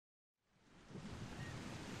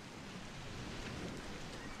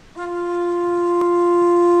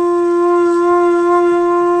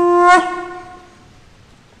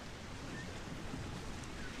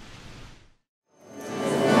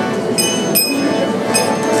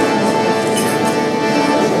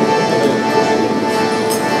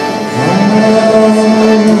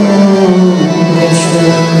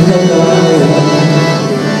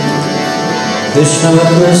Krishna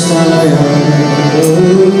Krishna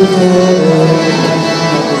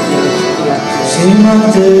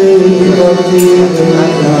Srimate Bhakti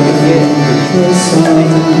Vedanta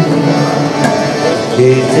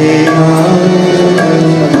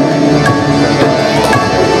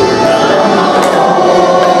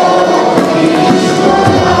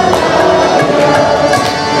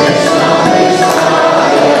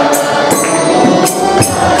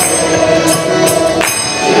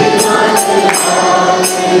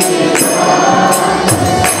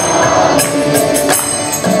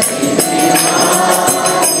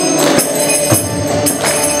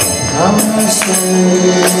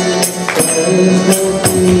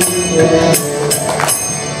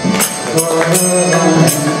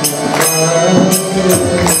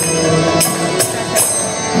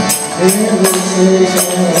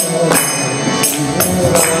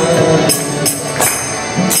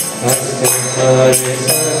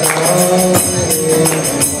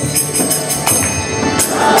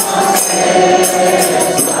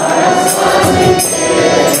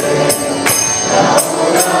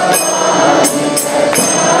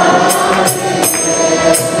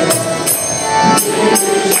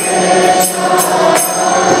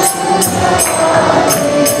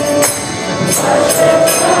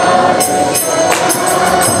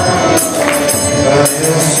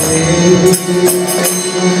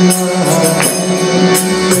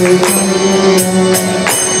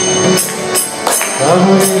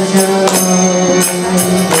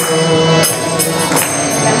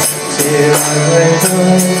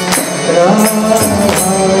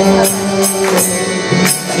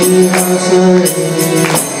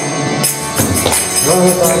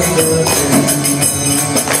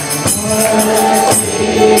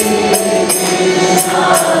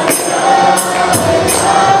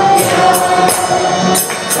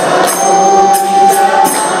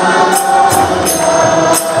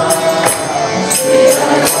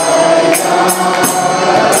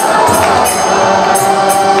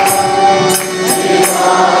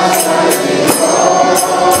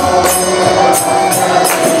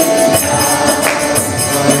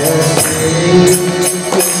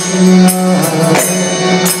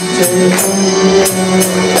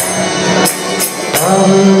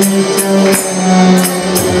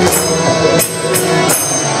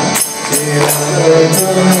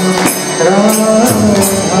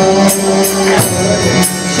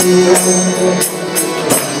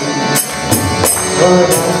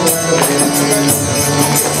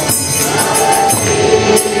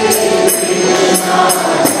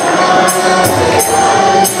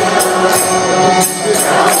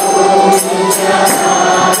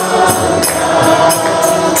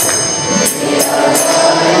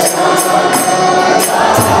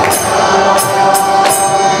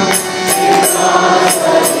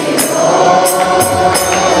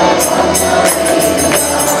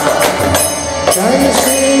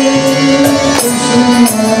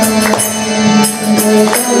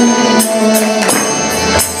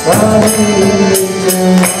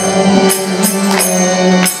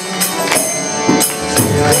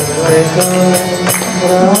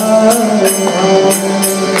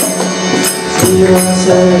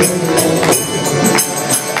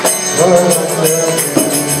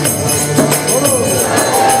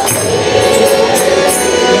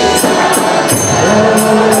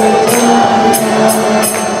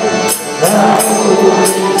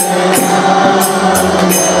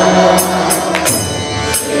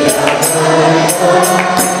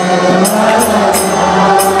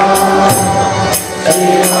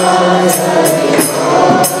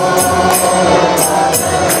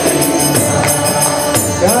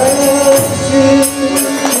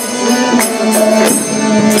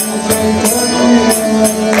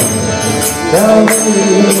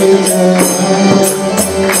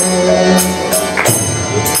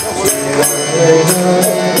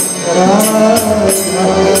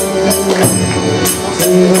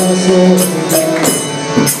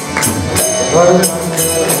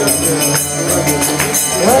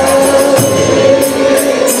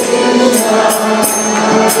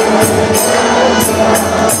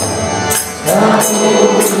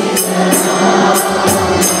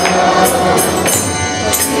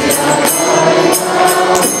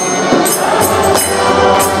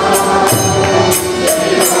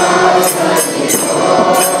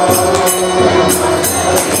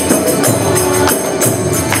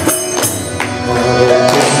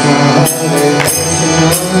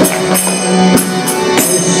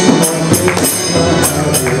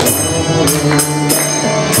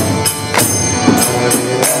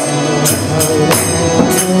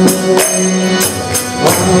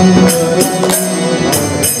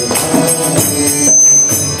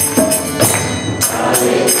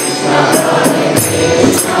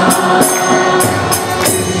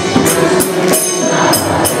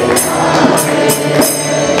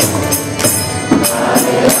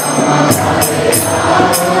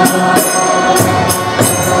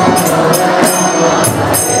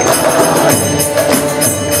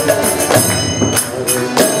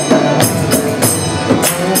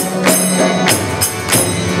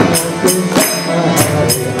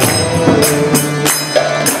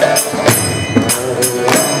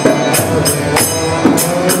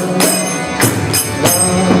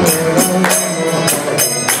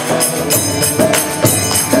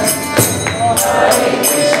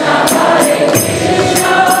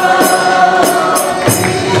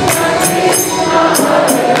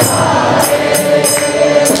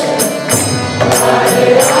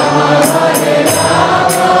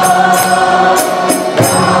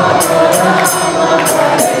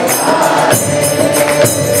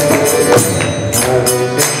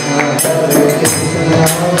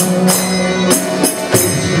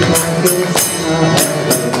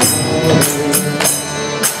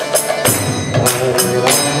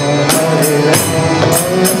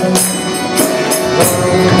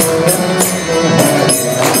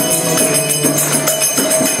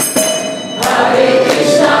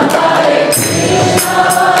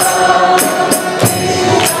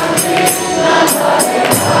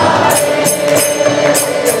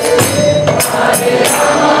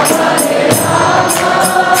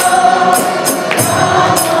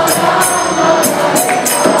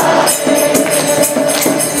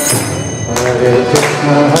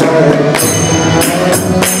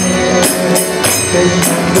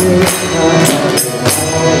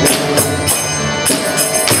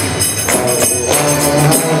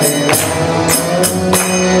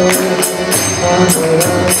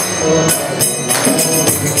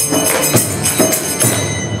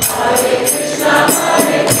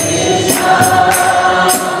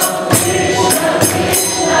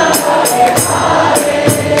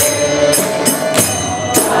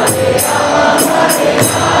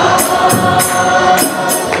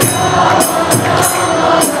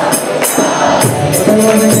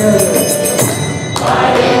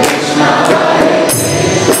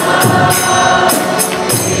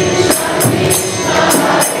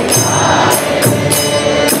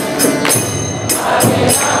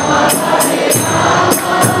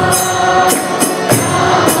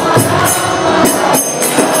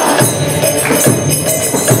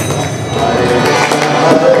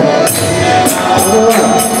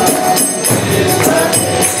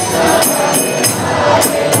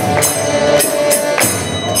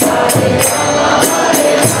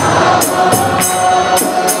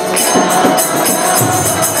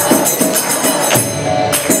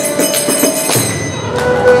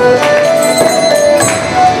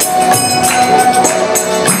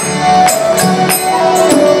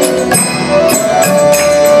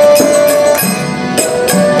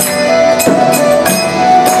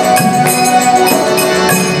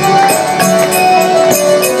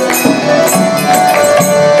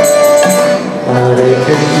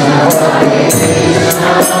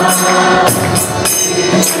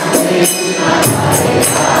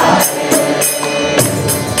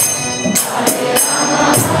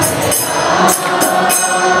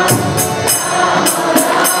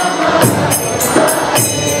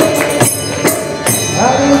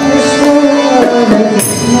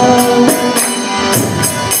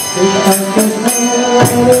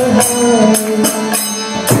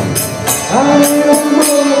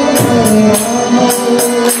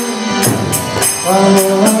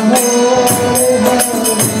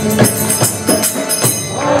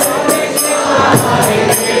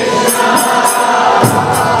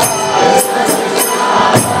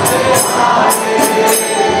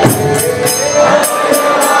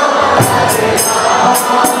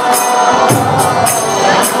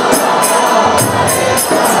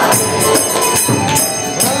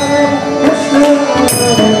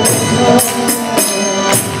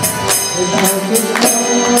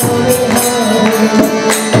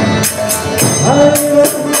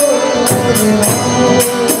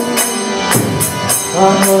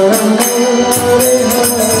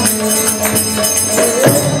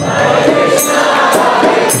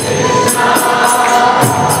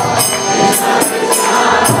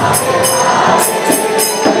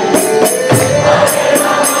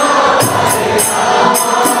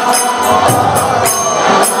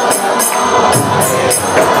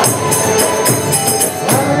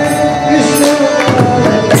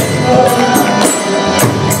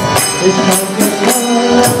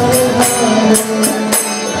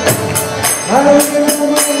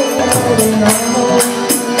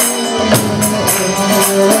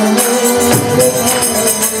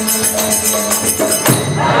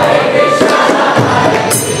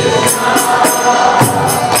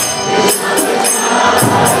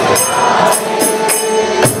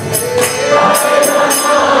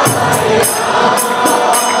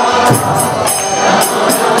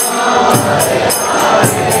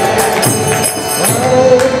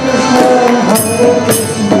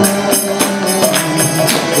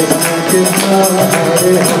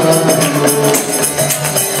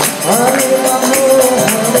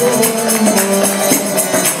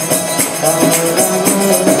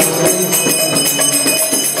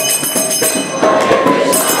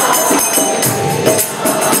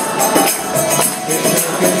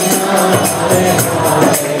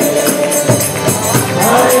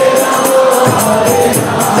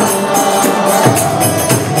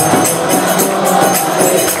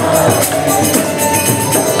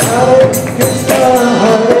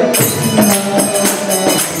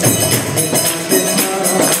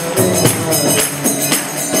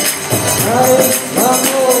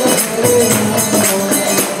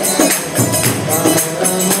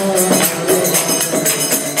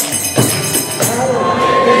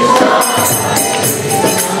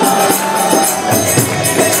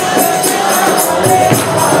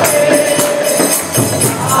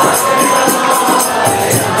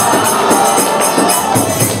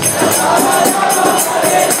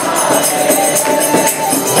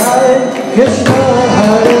Krishna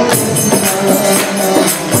Hare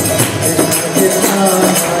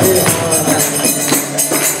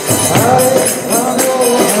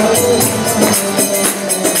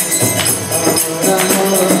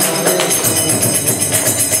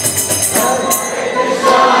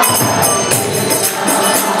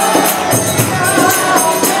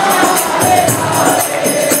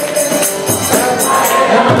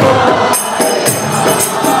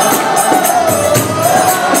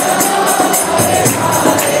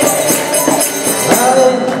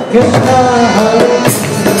Krishna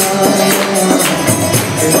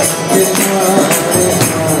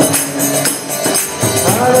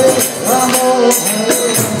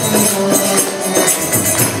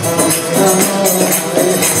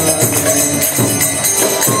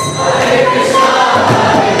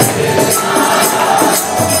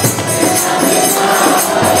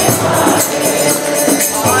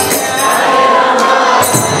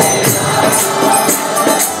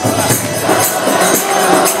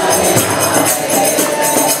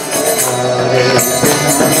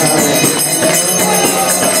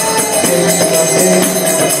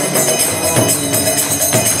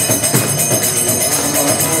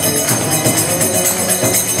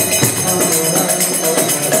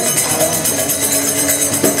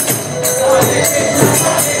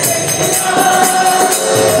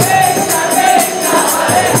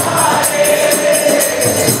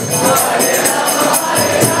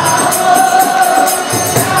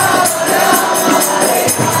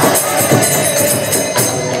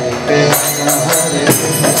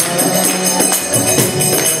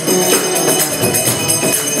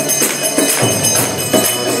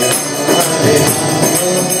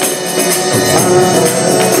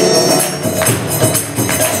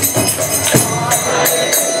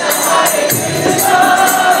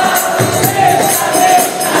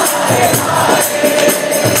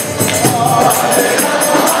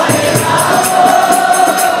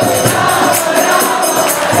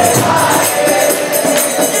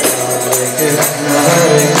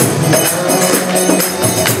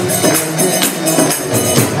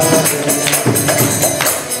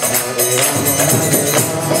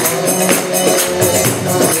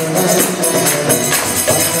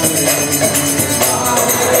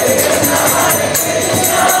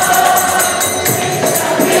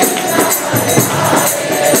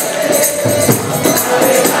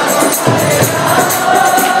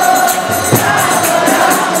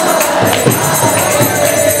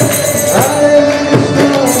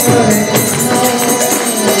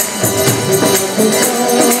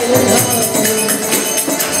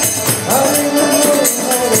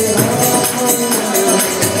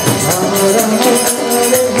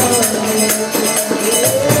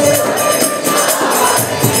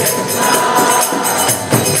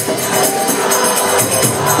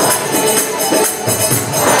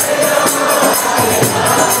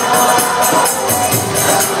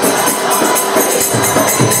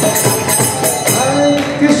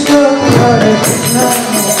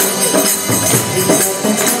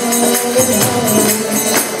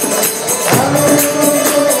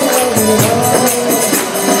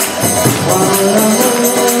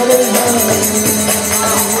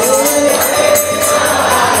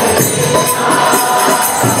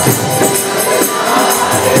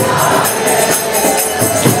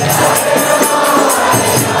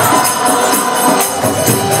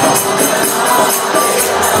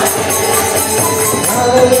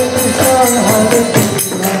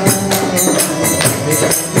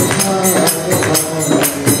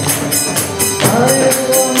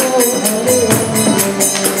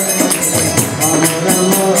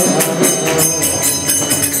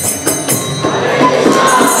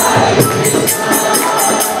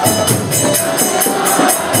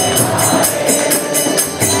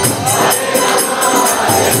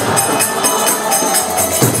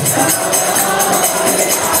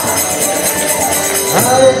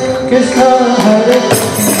Krishna Hare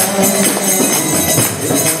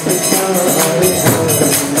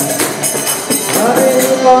Hare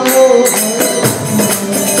Rama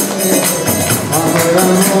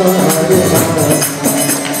Hare Rama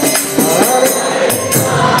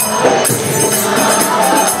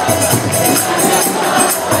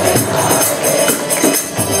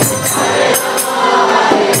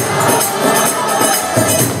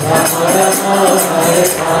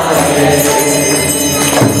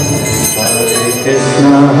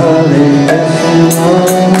Krishna Hare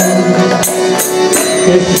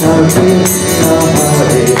Krishna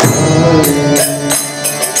Hare Rama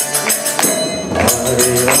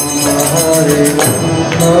Hare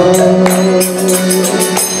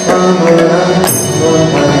Rama Hare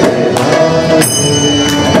Krishna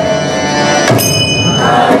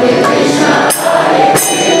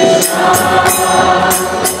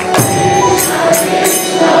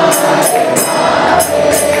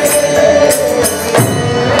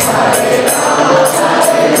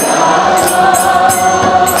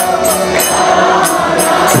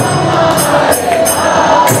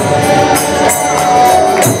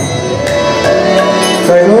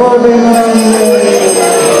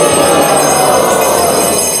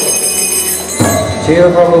Srila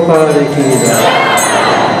Prabhupada ki jai.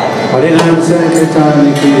 Harinam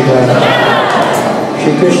Sankirtan ki jai.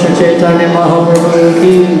 Shri Krishna Chaitanya Mahaprabhu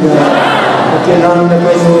ki jai. Nityananda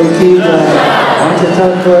Prabhu ki jai.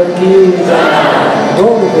 Panchatattva ki jai.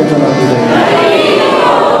 Gaura Premanandi ki jai.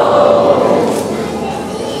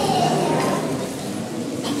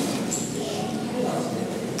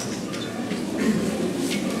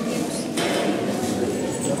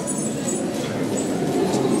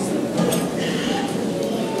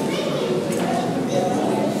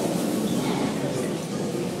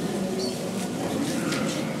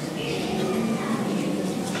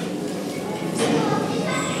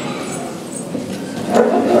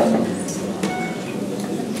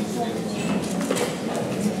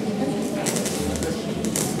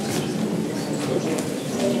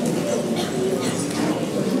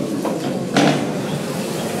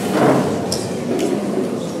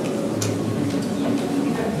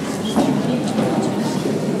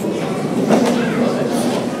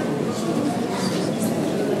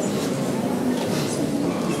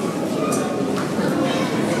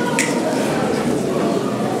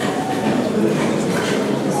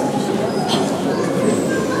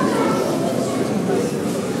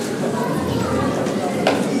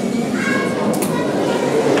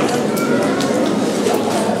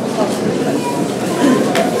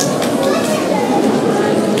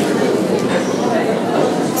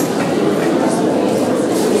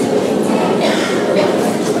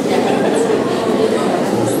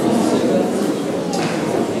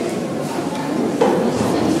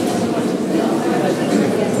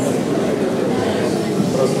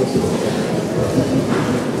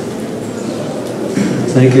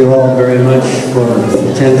 Thank you all very much for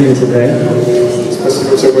attending today.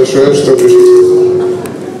 Спасибо всем большое, что пришли.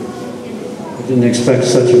 I didn't expect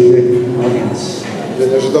such a big audience. Я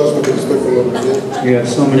не ожидал, что будет столько много людей. You have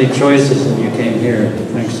so many choices and you came here.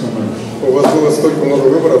 Thanks so much. У вас было столько много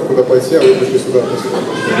выборов, куда пойти, а вы пришли сюда.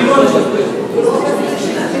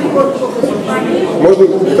 Можно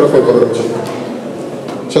микрофон погромче?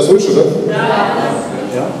 Сейчас лучше, да?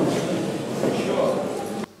 Yeah.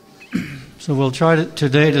 So we'll try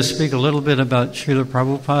today to speak a little bit about Srila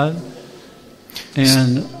Prabhupada.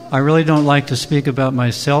 And I really don't like to speak about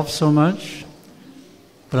myself so much,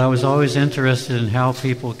 but I was always interested in how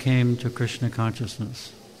people came to Krishna consciousness.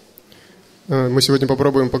 Мы сегодня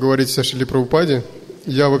попробуем поговорить о Шриле Прабхупаде.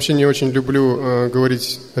 Я вообще не очень люблю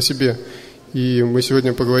говорить о себе. И мы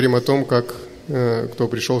сегодня поговорим о том, как кто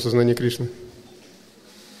пришел в сознание Кришны.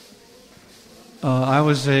 I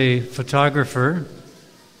was a photographer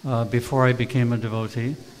before I became a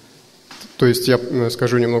devotee. То есть я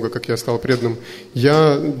скажу немного, как я стал преданным.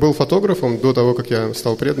 Я был фотографом до того, как я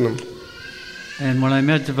стал преданным. And when I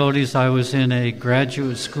met devotees, I was in a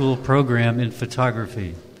graduate school program in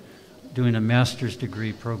photography, doing a master's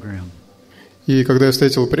degree program. И когда я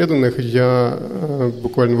встретил преданных, я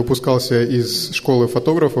буквально выпускался из школы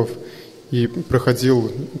фотографов и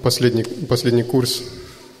проходил последний курс.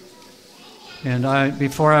 And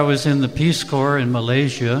before I was in the Peace Corps in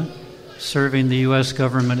Malaysia, serving the U.S.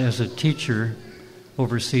 government as a teacher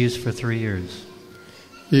overseas for 3 years.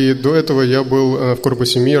 И до этого я был в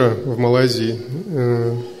корпусе мира в Малайзии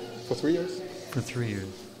For 3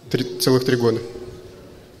 years. Целых 3 года.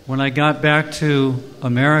 When I got back to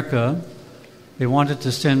America, they wanted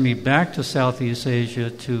to send me back to Southeast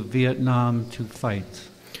Asia to Vietnam to fight.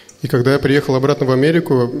 И когда я приехал обратно в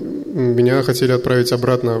Америку, меня хотели отправить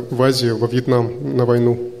обратно в Азию, во Вьетнам, на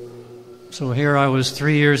войну. So here I was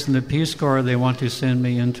 3 years in the Peace Corps, they want to send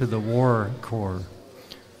me into the War Corps.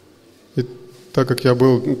 И так как я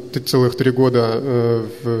был целых 3 года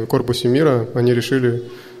в корпусе мира, они решили,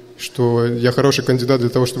 что я хороший кандидат для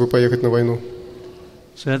того, чтобы поехать на войну.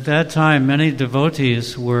 So at that time, many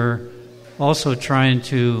devotees were also trying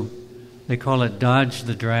to, they call it dodge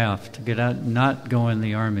the draft, to get out, not go in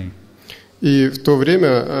the army. И в то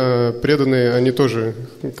время преданные, они тоже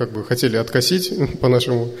как бы хотели откосить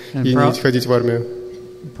по-нашему и не ходить в армию.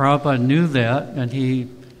 Prabhupada knew that, and he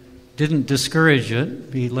didn't discourage it.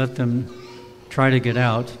 He let them try to get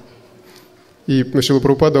out. И Шрила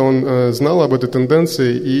Прабхупада, он знал об этой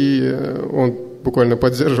тенденции, и он буквально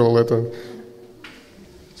поддерживал это.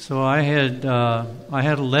 So I had a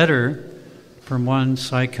letter from one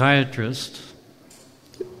psychiatrist.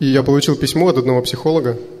 И я получил письмо от одного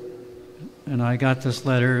психолога. And I got this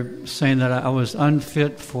letter saying that I was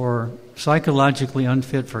psychologically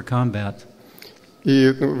unfit for combat. И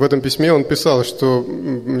в этом письме он писал, что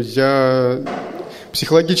я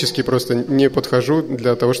психологически просто не подхожу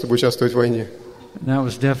для того, чтобы участвовать в войне. That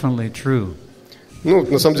was definitely true. Ну,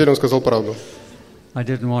 на самом деле он сказал правду. I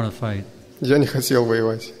didn't want to fight. Я не хотел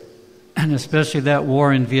воевать. And especially that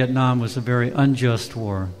war in Vietnam was a very unjust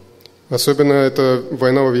war. Особенно эта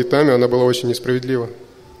война во Вьетнаме, она была очень несправедлива.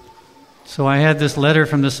 So I had this letter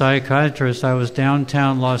from the psychiatrist. I was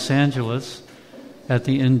downtown Los Angeles at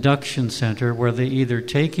the induction center where they either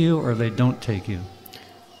take you or they don't take you.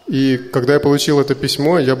 И когда я получил это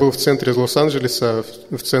письмо, я был в центре Лос-Анджелеса,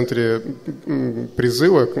 в центре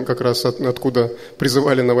призыва, как раз откуда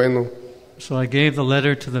призывали на войну. So I gave the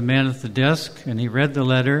letter to the man at the desk, and he read the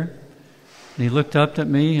letter, and he looked up at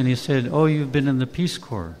me, and he said, "Oh, you've been in the Peace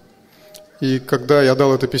Corps." И когда я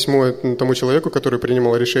дал это письмо тому человеку, который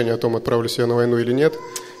принимал решение о том, отправлюсь я на войну или нет,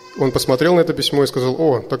 он посмотрел на это письмо и сказал: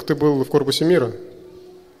 «О, так ты был в корпусе мира».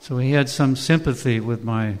 So he had some sympathy with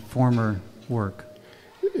my former work.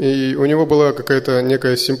 И у него была какая-то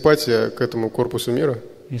некая симпатия к этому корпусу мира.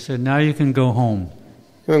 He said, "Now you can go home."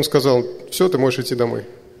 И он сказал: «Все, ты можешь идти домой».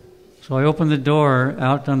 So I opened the door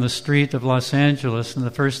out on the street of Los Angeles, and the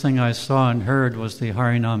first thing I saw and heard was the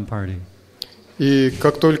Harinam party. И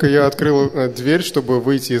как только я открыл дверь, чтобы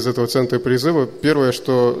выйти из этого центра призыва, первое,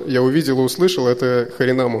 что я увидел и услышал, это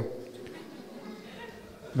Харинаму.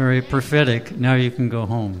 Very prophetic. Now you can go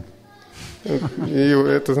home.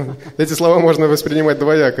 И эти слова можно воспринимать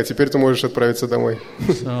двояко. Теперь ты можешь отправиться домой.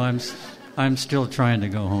 So I'm still trying to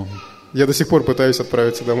go home. Я до сих пор пытаюсь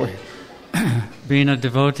отправиться домой. Being a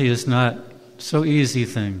devotee is not so easy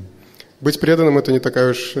thing. Быть преданным — это не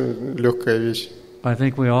такая уж легкая вещь. I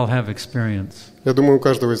think we all have experience. Я думаю, у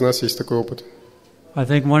каждого из нас есть такой опыт. I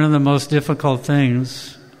think one of the most difficult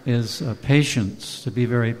things is patience, to be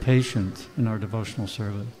very patient in our devotional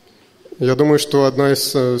service. Я думаю, что одна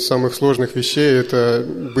из самых сложных вещей — это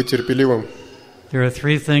быть терпеливым. There are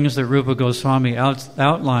three things that Rupa Goswami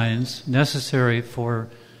outlines necessary for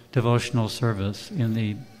devotional service in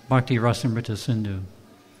the Bhakti Rasamrita Sindhu.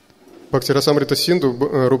 Бхакти Расамрита Синду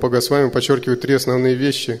Рупа Госвами подчеркивает три основные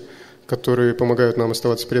вещи, которые помогают нам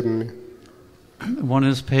оставаться преданными. One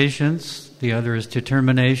is patience, the other is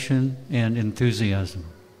determination and enthusiasm.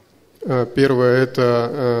 Первое —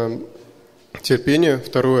 это терпение,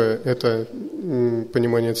 второе — это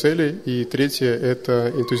понимание целей, и третье —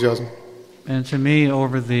 это энтузиазм. And to me,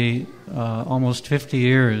 over the almost 50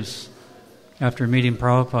 years after meeting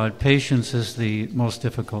Prabhupada, patience is the most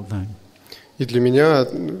difficult thing. И для меня,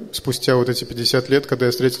 спустя вот эти 50 лет, когда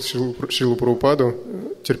я встретил Шрилу Прабхупаду,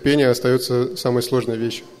 терпение остается самой сложной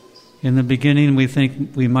вещью. In the beginning, we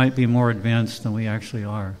think we might be more advanced than we actually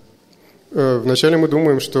are. Вначале мы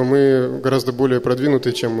думаем, что мы гораздо более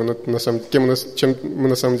продвинуты, чем мы на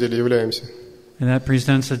самом деле являемся. And that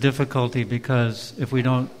presents a difficulty because if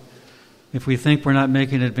we think we're not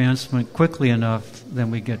making advancement quickly enough,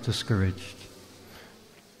 then we get discouraged.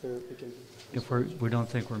 If we don't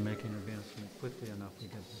think we're making advancement quickly enough, we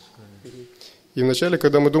get discouraged. И вначале,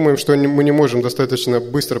 когда мы думаем, что мы не можем достаточно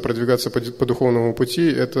быстро продвигаться по духовному пути,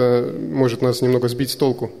 это может нас немного сбить с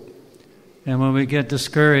толку. And when we get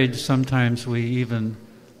discouraged, sometimes we even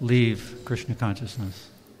leave Krishna consciousness.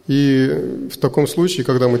 И в таком случае,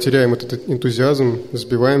 когда мы теряем этот энтузиазм,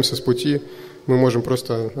 сбиваемся с пути, мы можем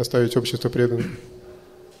просто оставить общество преданных.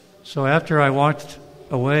 So after I walked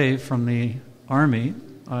away from the army,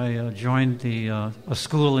 I joined a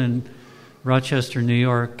school in Rochester, New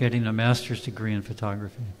York, getting a master's degree in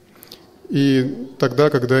photography. И тогда,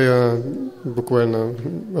 когда я буквально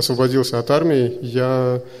освободился от армии,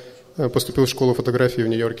 я поступил в школу фотографии в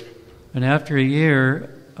Нью-Йорке. And after a year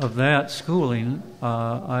of that schooling,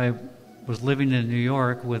 I was living in New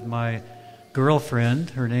York with my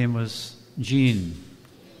girlfriend. Her name was Jean,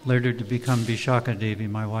 later to become Vishaka Devi,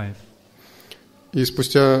 my wife. И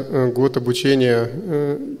спустя год обучения,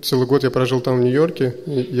 целый год я прожил там в Нью-Йорке,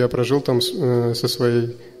 я прожил там со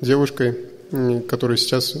своей девушкой, которую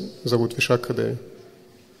сейчас зовут Вишакха Деви.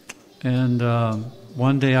 And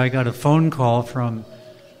one day I got a phone call from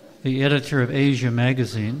the editor of Asia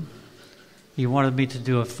magazine. He wanted me to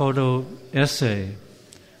do a photo essay,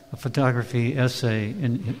 a photography essay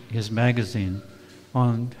in his magazine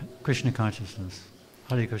on Krishna consciousness,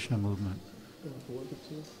 Hare Krishna movement.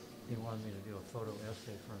 He wanted me to do a photo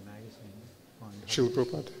essay for a magazine on Шрила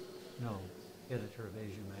Прабхупада. No, editor of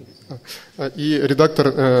Asia magazine. И редактор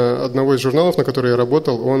одного из журналов, на который я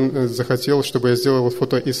работал, он захотел, чтобы я сделал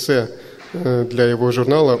фотоэссе для его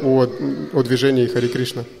журнала о движении Харе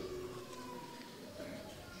Кришна.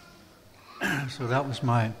 So that was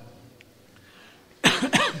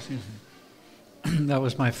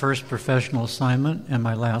my first professional assignment and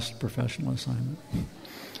my last professional assignment.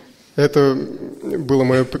 Это было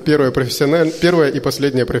мое первое и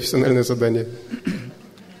последнее профессиональное задание.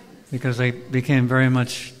 Because I became very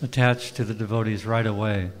much attached to the devotees right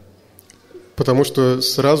away. Потому что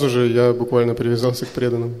сразу же я буквально привязался к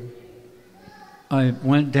преданным. I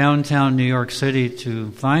went downtown New York City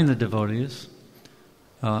to find the devotees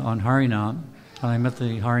on Harinam. I'm at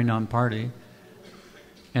the Harinam party.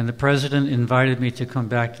 And the president invited me to come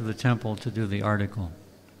back to the temple to do the article.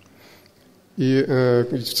 И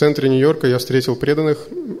в центре Нью-Йорка я встретил преданных,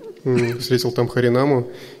 встретил там Харинаму,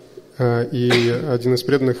 и один из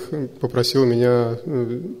преданных попросил меня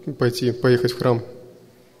поехать в храм,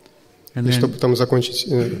 и чтобы там закончить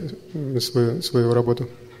свою работу.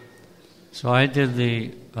 So I did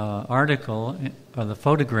the article, the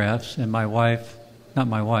photographs, and my wife, not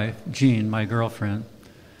my wife, Jean, my girlfriend,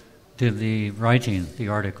 did the writing, the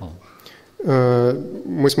article.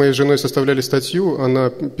 Мы с моей женой составляли статью, она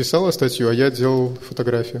писала статью, а я делал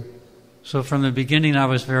фотографию. So from the beginning I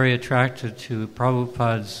was very attracted to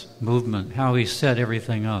Prabhupada's movement, how he set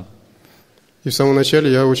everything up. И в самом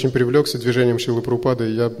начале я очень привлекся движением Шрилы Прабхупады,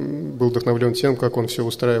 и я был вдохновлен тем, как он все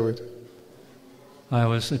устраивает. I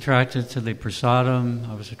was attracted to the prasadam,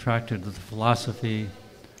 I was attracted to the philosophy,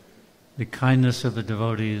 the kindness of the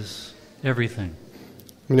devotees, everything.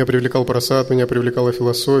 Меня привлекал прасад, меня привлекала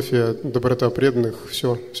философия, доброта преданных,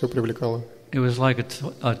 все привлекало. It was like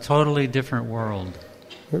a totally different world.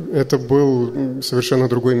 Это был совершенно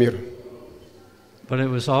другой мир. But it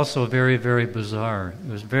was also very, very bizarre.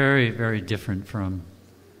 It was very, very different from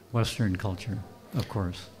Western culture, of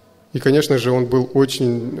course. И, конечно же, он был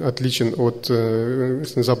очень отличен от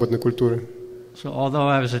западной культуры. So although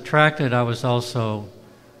I was attracted, I was also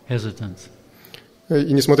hesitant.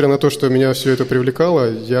 И несмотря на то, что меня все это привлекало,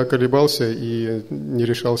 я колебался и не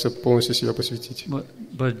решался полностью себя посвятить.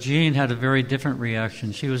 But Jean had a very different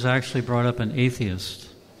reaction. She was actually brought up an atheist.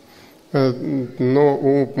 Но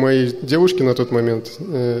у моей девушки на тот момент,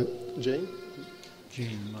 Jean,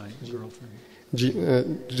 my girlfriend.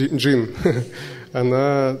 Джин,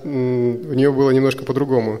 у нее было немножко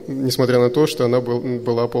по-другому, несмотря на то, что она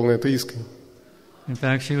была полной атеисткой. In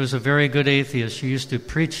fact, she was a very good atheist. She used to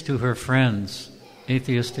preach to her friends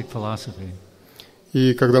atheistic philosophy.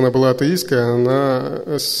 И когда она была атеисткой, она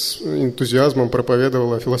с энтузиазмом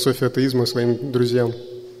проповедовала философию атеизма своим друзьям.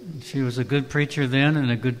 She was a good preacher then and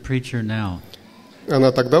a good preacher now.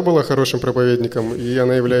 Она тогда была хорошим проповедником, и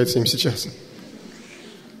она является им сейчас.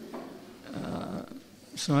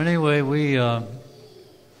 So anyway,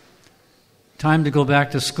 time to go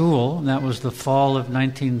back to school, and that was the fall of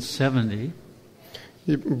 1970.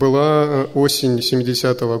 И была осень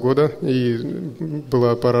 70-го года, и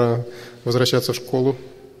была пора возвращаться в школу.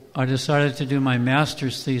 I decided to do my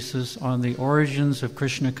master's thesis on the origins of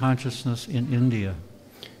Krishna consciousness in India.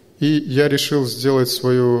 И я решил сделать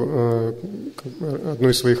одну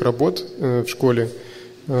из своих работ в школе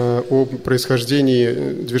о происхождении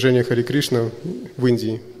движения Хари Кришна в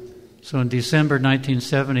Индии. So in December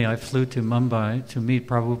 1970, I flew to Mumbai to meet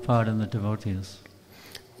Prabhupada and the devotees.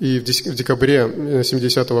 И в декабре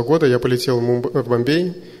 70-го года я полетел в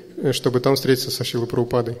Бомбей, чтобы там встретиться со Шрилой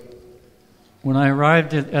Прабхупадой. When I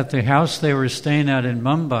arrived at the house they were staying at in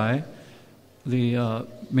Mumbai, the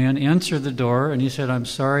man answered the door and he said, "I'm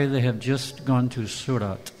sorry, they have just gone to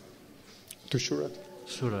Surat." To Surat.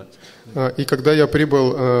 Surat. И когда я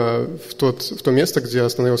прибыл в то место, где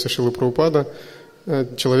остановился Шрила Прабхупада,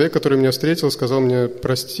 человек, который меня встретил, сказал мне: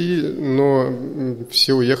 "Прости, но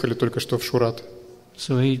все уехали только что в Шурат."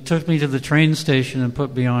 So he took me to the train station and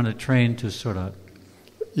put me on a train to Surat.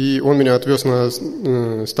 И он меня отвез на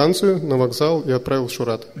станцию, на вокзал и отправил в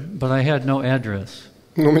Шурат. But I had no address.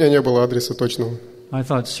 Но у меня не было адреса точного. I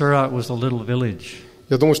thought Surat was a little village.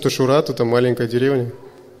 Я думал, что Шурат — это маленькая деревня.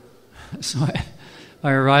 So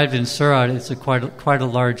I arrived in Surat. It's quite a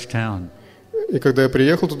large town. И когда я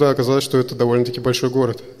приехал туда, оказалось, что это довольно-таки большой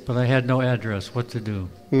город. But I had no address. What to do?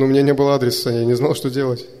 Но у меня не было адреса, я не знал, что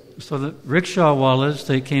делать. So the rickshawwalas,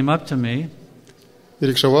 they came up to me. И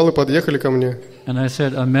рикшавалы подъехали ко мне. And I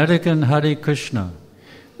said, "American Hare Krishna."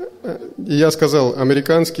 И я сказал: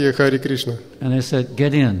 "Американские Хари Кришна." And they said,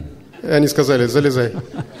 "Get in." И они сказали: "Залезай."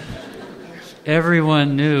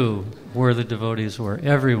 Everyone knew where the devotees were.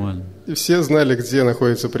 Everyone. И все знали, где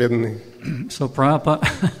находятся преданные. So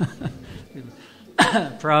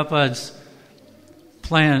Prabhupada's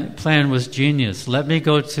plan was genius. Let me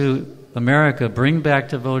go to America, bring back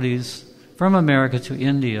devotees from America to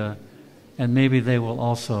India, and maybe they will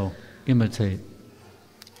also imitate.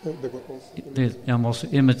 They almost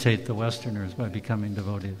imitate the Westerners by becoming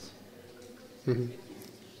devotees.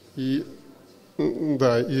 И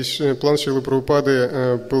план Шрилы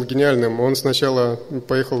Прабхупады был гениальным. Он сначала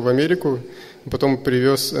поехал в Америку, потом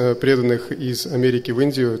привез преданных из Америки в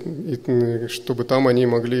Индию, чтобы там они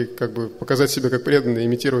могли как бы показать себя как преданные,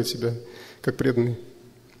 имитировать себя как преданные.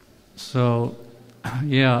 So,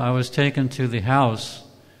 I was taken to the house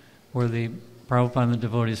where the Prabhupada and the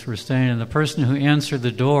devotees were staying, and the person who answered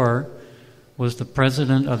the door was the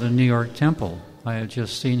president of the New York temple. I had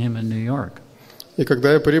just seen him in New York. И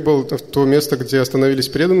когда я прибыл в то место, где остановились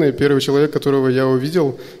преданные, первый человек, которого я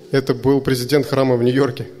увидел, это был президент храма в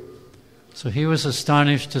Нью-Йорке. So he was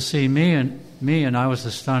astonished to see me, and I was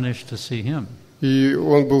astonished to see him. И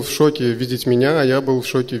он был в шоке видеть меня, а я был в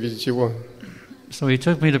шоке видеть его. So he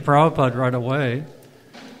took me to Prabhupada right away,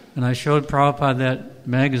 and I showed Prabhupada that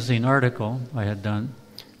magazine article I had done.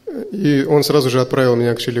 И он сразу же отправил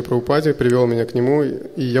меня к Шриле Прабхупаде, привел меня к нему,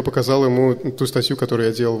 и я показал ему ту статью, которую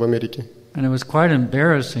я делал в Америке. And it was quite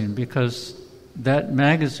embarrassing because that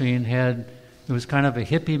magazine it was kind of a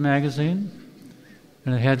hippie magazine,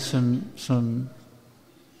 and it had some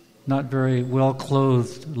not very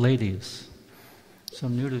well-clothed ladies,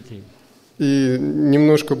 some nudity. И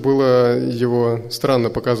немножко было его странно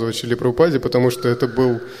показывать Шриле Прабхупаде, потому что это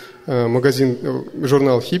был магазин,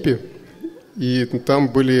 журнал «Хиппи», и там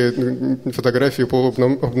были фотографии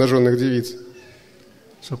полуобнаженных девиц.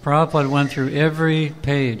 So Prabhupada went through every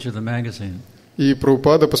page of the magazine. И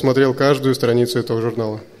Прабхупада посмотрел каждую страницу этого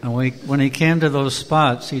журнала. And when he came to those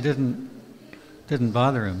spots, he didn't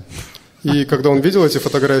bother him. И когда он видел эти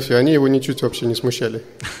фотографии, они его ничуть вообще не смущали.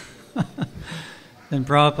 Then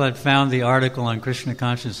Prabhupada found the article on Krishna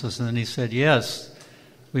consciousness, and then he said, "Yes,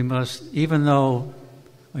 we must. Even though,"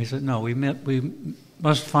 he said, "No, we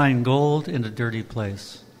must find gold in a dirty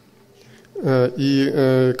place."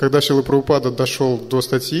 И когда Шрила Прабхупада дошел до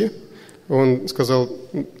статьи, он сказал: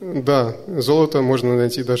 "Да, золото можно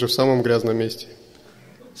найти даже в самом грязном месте."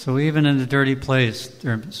 So even in a dirty place,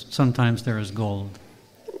 sometimes there is gold.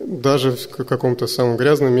 Даже в каком-то самом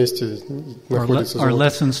грязном месте находится Or золото.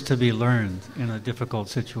 lessons to be learned in a difficult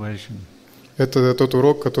situation. Это тот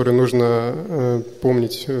урок, который нужно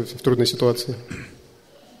помнить в трудной ситуации.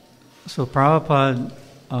 So Prabhupada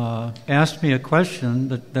asked me a question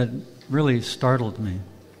that really startled me.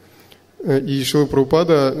 И Шрила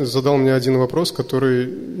Прабхупада задал мне один вопрос, который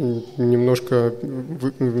немножко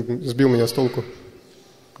сбил меня с толку.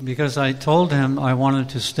 Because I told him I wanted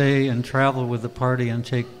to stay and travel with the party and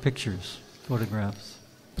take pictures, photographs.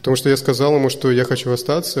 Потому что я сказал ему, что я хочу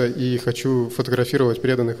остаться и хочу фотографировать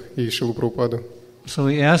преданных и Шрилу Прабхупаду. So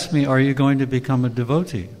he asked me, "Are you going to become a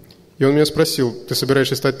devotee?" И он меня спросил: "Ты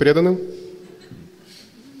собираешься стать преданным?"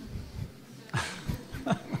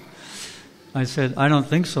 I said, "I don't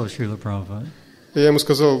think so, Srila Prabhupada." И я ему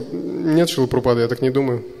сказал: "Нет, Шрила Прабхупада, я так не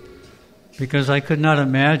думаю." Because I could not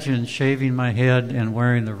imagine shaving my head and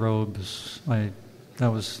wearing the robes. That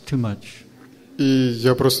was too much. И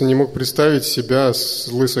я просто не мог представить себя с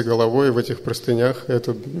лысой головой в этих простынях.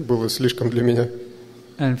 Это было слишком для меня.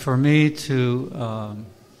 And for me to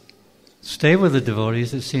stay with the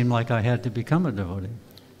devotees, it seemed like I had to become a devotee.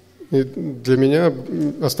 И для меня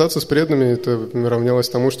остаться с преданными это равнялось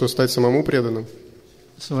тому, что стать самому преданным.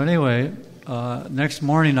 So anyway, next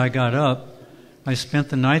morning I got up. I spent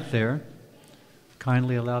the night there.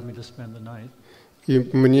 Kindly allowed me to spend the night. И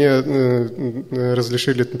мне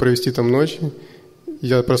разрешили провести там ночь.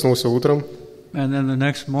 Я проснулся утром. And then the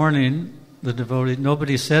next morning, the devotee,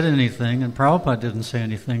 nobody said anything, and Prabhupada didn't say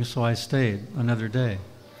anything, so I stayed another day.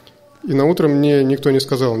 И на утро мне никто не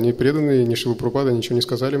сказал, ни преданные, ни Шрила Прабхупада ничего не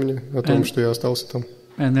сказали мне о том, что я остался там.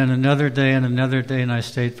 And then another day, and I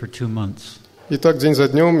stayed for 2 months. И так день за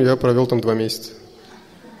днем я провел там 2 месяца.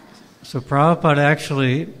 So Prabhupada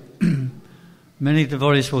actually, many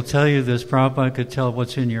devotees will tell you this, Prabhupada could tell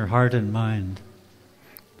what's in your heart and mind.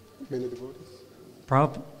 Many devotees?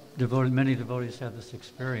 Many devotees have this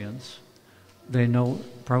experience. They know,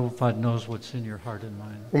 Prabhupada knows what's in your heart and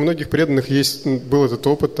mind. У многих преданных был этот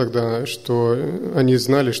опыт тогда, что они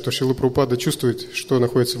знали, что Шрила Прабхупада чувствует, что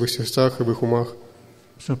находится в их сердцах и в их умах.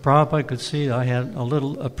 So Prabhupada could see I had a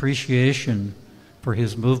little appreciation for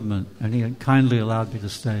his movement, and he kindly allowed me to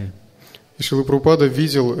stay. И Шрила Прабхупада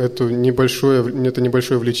видел это небольшое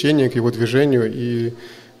влечение к его движению и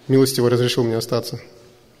милостиво разрешил мне остаться.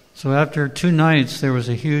 So after 2 nights, there was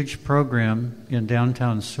a huge program in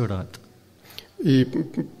downtown Surat. И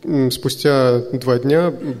спустя 2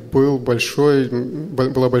 дня была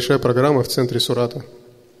большая программа в центре Сурата.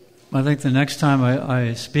 I think the next time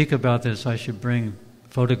I speak about this, I should bring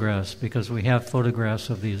photographs, because we have photographs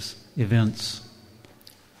of these events.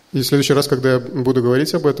 И в следующий раз, когда я буду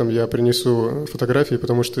говорить об этом, я принесу фотографии,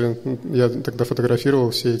 потому что я тогда фотографировал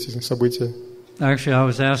все эти события. Actually,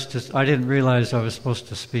 I didn't realize I was supposed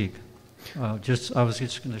to speak. I was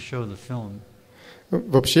just going to show the film.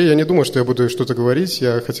 Вообще, я не думал, что я буду что-то говорить.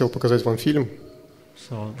 Я хотел показать вам фильм.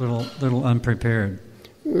 So little unprepared.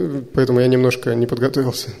 Поэтому я немножко не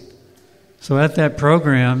подготовился. So at that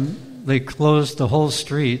program, they closed the whole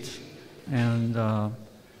street and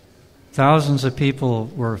thousands of people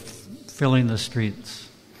were filling the streets.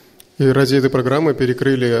 И ради этой программы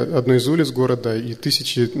перекрыли одну из улиц города, и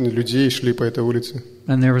тысячи людей шли по этой улице.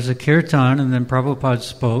 And there was a kirtan, and then Prabhupada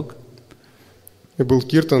spoke. И был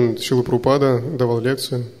киртан, Шрила Прабхупада давал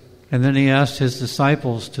лекцию. And then he asked his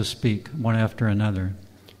disciples to speak one after another.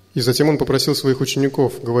 И затем он попросил своих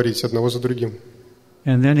учеников говорить одного за другим.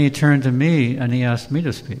 And then he turned to me and he asked me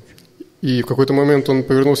to speak. И в какой-то момент он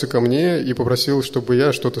повернулся ко мне и попросил, чтобы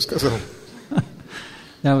я что-то сказал.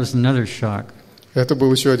 That was another shock. Это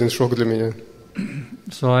был еще один шок для меня.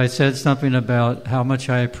 So I said something about how much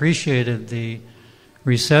I appreciated the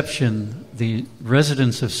reception the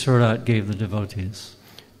residents of Surat gave the devotees.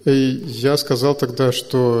 И я сказал тогда,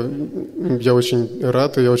 что я очень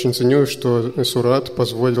рад и я очень ценю, что Сурат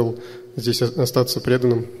позволил здесь остаться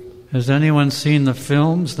преданным. Has anyone seen the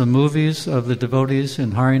films, the movies of the devotees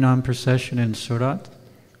in Harinam procession in Surat?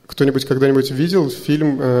 Кто-нибудь когда-нибудь видел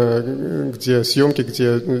фильм, где съемки,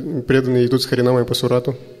 где преданные идут с Харинамой по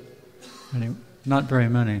Сурату? Not very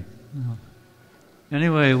many. No.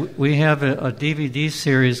 Anyway, we have a DVD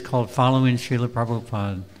series called Following Srila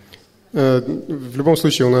Prabhupada. В любом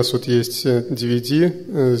случае у нас вот есть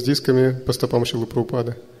DVD с дисками по стопам Шрилы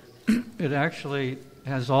Прабхупады. It actually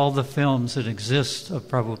has all the films that exist of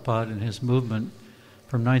Prabhupada and his movement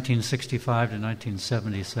from 1965 to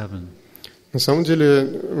 1977. На самом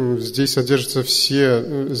деле здесь содержатся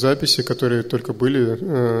все записи, которые только были,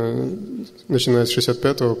 начиная с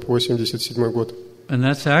 65 по 87 год. And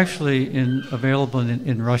that's actually available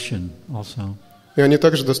in Russian also. И они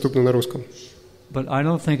также доступны на русском. But I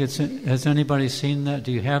don't think has anybody seen that?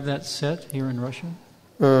 Do you have that set here in Russia?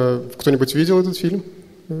 Кто-нибудь видел этот фильм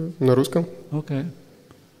на русском? Okay.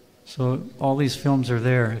 So all these films are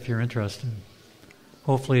there if you're interested.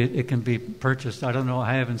 Hopefully it can be purchased. I don't know,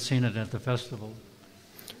 I haven't seen it at the festival,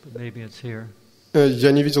 but maybe it's here.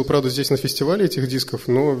 Я не видел, правда, здесь на фестивале этих дисков,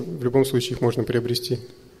 но в любом случае их можно приобрести.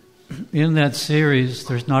 In that series,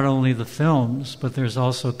 there's not only the films, but there's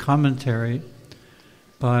also commentary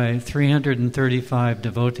by 335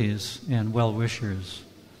 devotees and well-wishers.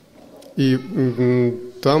 И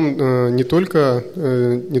там не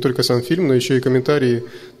только сам фильм, но еще и комментарии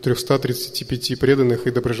 335 преданных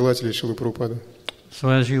и доброжелателей Шрилы Прабхупады. So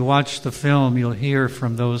as you watch the film, you'll hear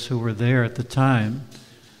from those who were there at the time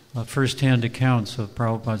first-hand accounts of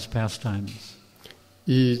Prabhupada's pastimes.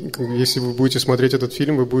 И если вы будете смотреть этот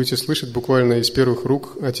фильм, вы будете слышать буквально из первых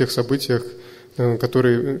рук о тех событиях,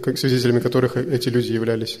 свидетелями которых эти люди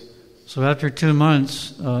являлись. So after 2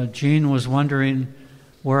 months, Jean was wondering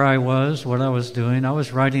where I was, what I was doing. I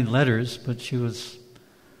was writing letters, but she was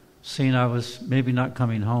seeing I was maybe not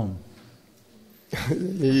coming home.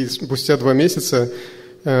 И спустя 2 месяца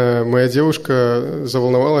моя девушка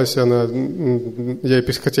заволновалась,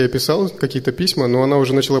 хотя я писал какие-то письма, но она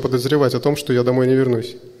уже начала подозревать о том, что я домой не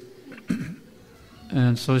вернусь.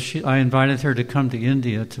 And so I invited her to come to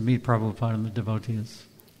India to meet Prabhupada and the devotees.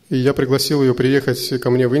 И я пригласил ее приехать ко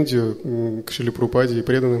мне в Индию, к Шриле Прабхупаде и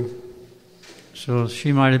преданным. So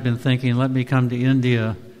she might have been thinking, let me come to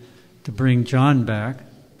India to bring John back.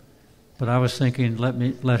 But I was thinking,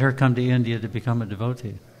 let her come to India to become a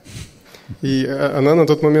devotee. И она на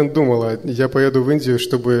тот момент думала, я поеду в Индию,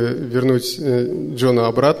 чтобы вернуть Джона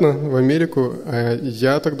обратно в Америку, а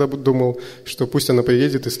я тогда думал, что пусть она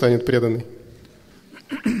приедет и станет преданной.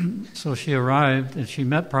 So she arrived and she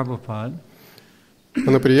met Prabhupada.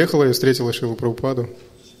 Она приехала и встретила Шрилу Прабхупаду.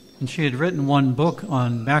 And she had written one book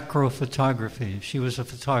on macro photography. She was a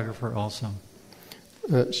photographer also.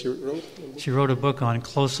 She wrote a book on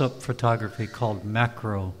close-up photography called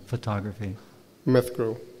macro photography.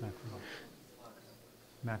 Macro.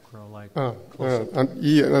 Macro, like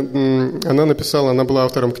И она была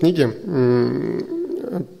автором книги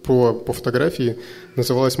по фотографии,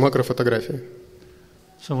 называлась «Макрофотография».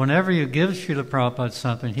 So whenever you give Srila Prabhupada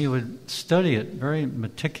something, he would study it very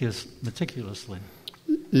meticulously.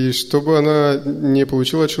 И чтобы она не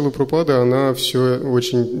получила от Шрилы Прабхупады, она все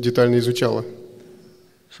очень детально изучала.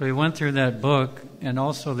 So he went through that book, and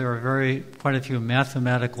also there are quite a few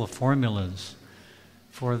mathematical formulas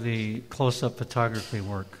for the close-up photography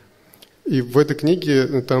work. И в этой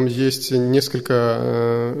книге там есть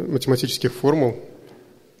несколько математических формул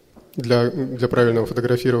для правильного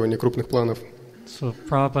фотографирования крупных планов. So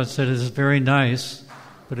Prabhupada said it is very nice,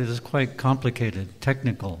 but it is quite complicated,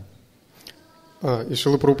 technical. И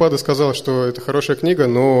Шрила Прабхупада сказал, что это хорошая книга,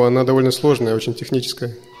 но она довольно сложная, очень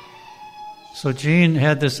техническая. So Jean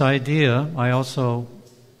had this idea, I also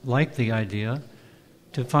liked the idea,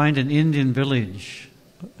 to find an Indian village,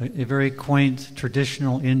 a very quaint,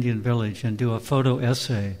 traditional Indian village, and do a photo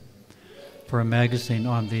essay for a magazine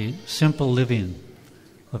on the simple living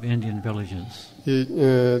of Indian villages. И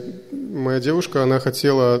моя девушка, она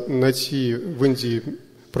хотела найти в Индии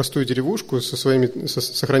простую деревушку со своими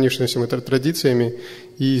сохранившимися традициями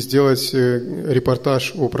и сделать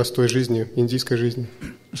репортаж о простой жизни, индийской жизни.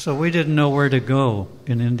 So we didn't know where to go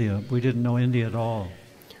in India. We didn't know India at all.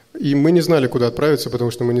 И мы не знали, куда отправиться,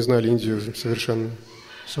 потому что мы не знали Индию совершенно.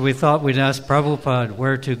 So we thought we'd ask Prabhupada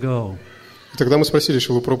where to go. И тогда мы спросили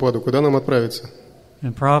Шрилу Прабхупаду, куда нам отправиться?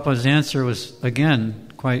 And Prabhupada's answer was, again,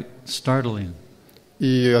 quite startling.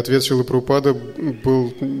 И ответ Шрилы Прабхупады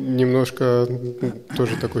был немножко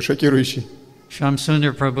тоже такой шокирующий.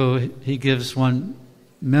 Shamsundar Prabhu, he gives one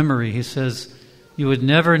memory. He says, you would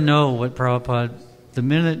never know what Prabhupada, the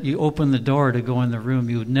minute you open the door to go in the room,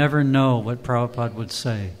 you would never know what Prabhupada would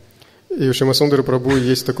say. И у Шьямасундара Прабху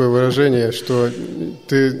есть такое выражение, что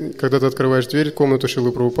когда ты открываешь дверь в комнату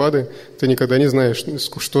Шрилы Прабхупады, ты никогда не знаешь,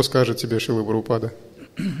 что скажет тебе Шрила Прабхупада.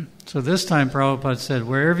 So this time Prabhupada said,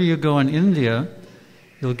 wherever you go in India,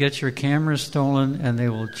 you'll get your camera stolen and they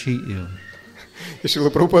will cheat you. И Шрила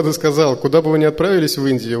Прабхупада сказал, куда бы вы ни отправились в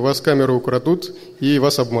Индию, у вас камеру украдут и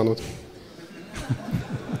вас обманут.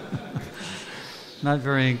 Not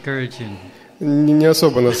very encouraging. Не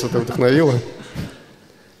особо нас это вдохновило.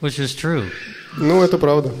 Which is true. Ну, это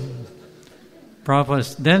правда. Prabhupada,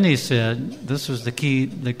 then he said, this was the key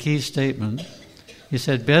statement, he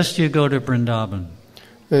said, best you go to Vrindavan.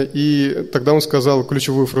 И тогда он сказал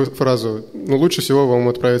ключевую фразу, лучше всего вам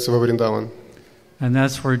отправиться во Вриндаван. And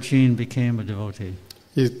that's where Jean became a devotee.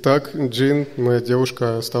 И так Джин, моя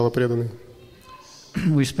девушка, стала преданной.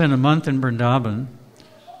 We spent a month in Vrindavan,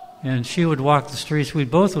 and she would walk the streets, we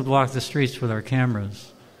both would walk the streets with our cameras.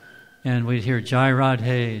 And we'd hear Jai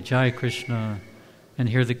Radhe, Jai Krishna, and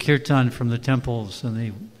hear the kirtan from the temples and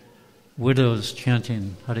the widows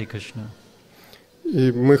chanting Hare Krishna.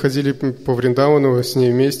 И мы ходили по Вриндавану с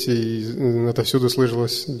ней вместе, и отовсюду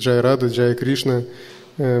слышалось Джай Рада, Джай Кришна.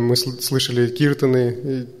 Мы слышали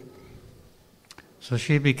киртаны. So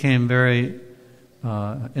she became very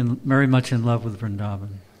much in love with Vrindavan.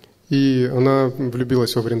 И она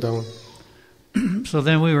влюбилась во Вриндаван. So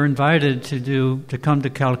then we were invited to come to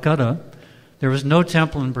Calcutta. There was no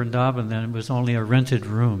temple in Vrindavan then, it was only a rented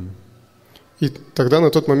room. И тогда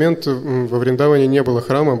на тот момент во Вриндаване не было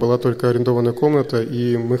храма, была только арендованная комната,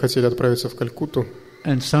 и мы хотели отправиться в Калькутту.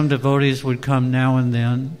 And some devotees would come now and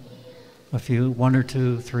then, one or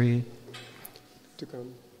two, three,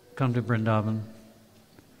 come to Vrindavan.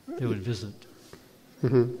 They would visit.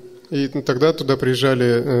 И тогда туда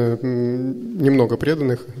приезжали немного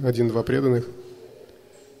преданных, 1-2 преданных.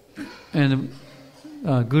 And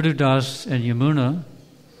Gurudas and Yamuna,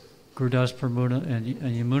 Gurudas Pramuna and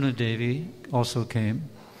Yamuna Devi also came.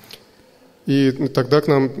 И тогда к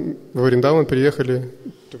нам во Вриндаван приехали.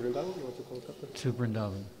 To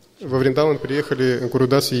Vrindavan. Во Вриндаван приехали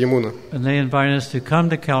Гурудас и Ямуна. And they invited us to come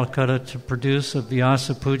to Calcutta to produce a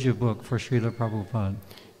Vyasa Puja book for Srila Prabhupada.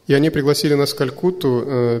 И они пригласили нас в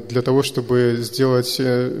Калькутту для того, чтобы сделать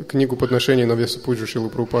книгу подношений на Вьяса Пуджу Шрилы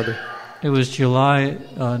Прабхупады. It was July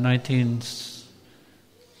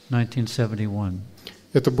 1971.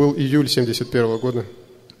 Это был июль 1971 года.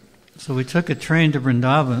 So we took a train to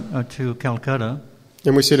Vrindavan, to Calcutta.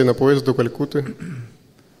 И мы сели на поезд до Калькутты.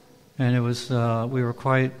 And it was we were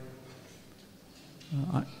quite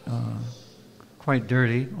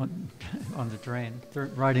dirty on the train,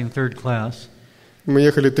 riding third class. Мы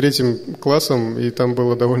ехали 3-м классом, и там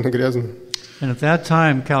было довольно грязно. And at that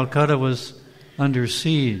time, Calcutta was under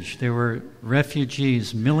siege. There were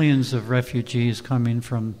refugees, millions of refugees coming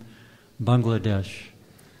from Bangladesh.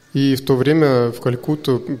 И в то время в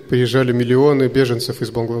Калькутту приезжали миллионы беженцев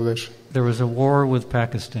из Бангладеш. There was a war with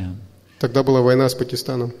Pakistan. Тогда была война с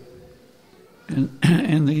Пакистаном.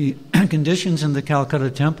 And the conditions in the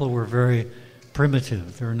Calcutta temple were very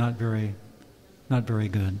primitive. They were not very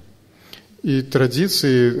good. И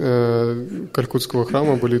традиции калькутского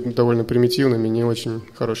храма были довольно примитивными, не очень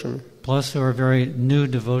хорошими. Plus, there were very new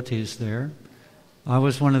devotees there. I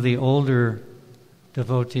was one of the older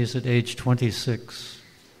devotees at age 26.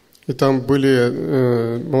 И там были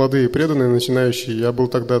молодые преданные, начинающие. Я был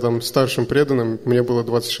тогда там старшим преданным, мне было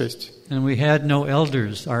 26. And we had no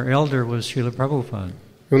elders. Our elder was Srila Prabhupada.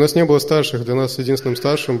 И у нас не было старших, для нас единственным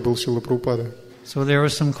старшим был Шрила Прабхупада. So there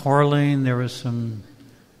was some quarreling, there was some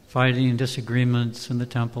fighting, disagreements in the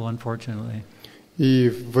temple, unfortunately. И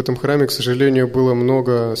в этом храме, к сожалению, было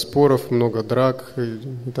много споров, много драк и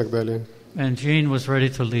так далее. And Jean was ready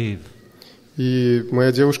to leave. И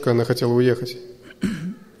моя девушка, она хотела уехать.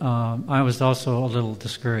 I was also a little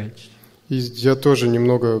discouraged. И я тоже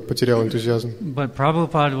немного потерял энтузиазм. But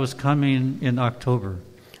Prabhupada was coming in October.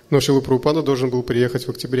 Но Шрила Прабхупада должен был приехать в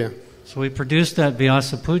октябре. So we produced that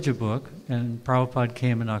Vyasa Puja book, and Prabhupada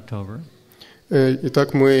came in October.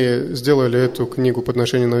 Итак, мы сделали эту книгу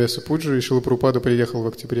подношения на Вьяса Пуджи, и Шрила Прабхупада приехал в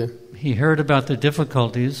октябре. He heard about the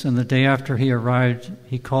difficulties, and the day after he arrived,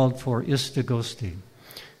 he called for Istagosti.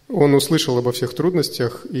 Он услышал обо всех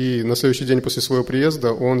трудностях, и на следующий день после своего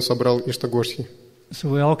приезда он собрал Иштагошти. So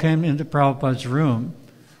we all came into Prabhupada's room,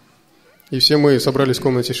 И все мы собрались в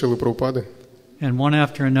комнате Шрилы Прабхупады. and one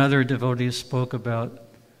after another devotees spoke about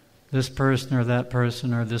this person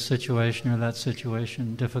or this situation or that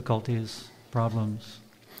situation, difficulties, problems.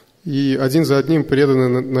 И один за одним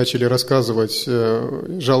преданные начали рассказывать,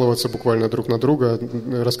 жаловаться буквально друг на друга,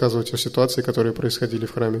 рассказывать о ситуации, которые происходили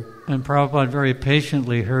в храме. And Prabhupada very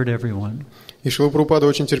patiently heard everyone. И Шрила Прабхупада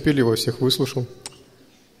очень терпеливо всех выслушал.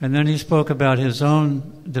 And then he spoke about his own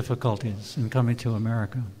difficulties in coming to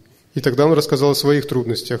America. И тогда он рассказал о своих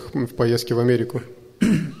трудностях в поездке в Америку.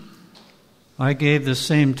 I gave the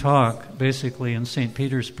same talk basically in St.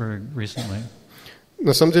 Petersburg recently.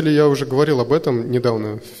 На самом деле я уже говорил об этом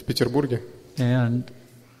недавно в Петербурге. And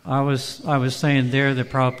I was saying there that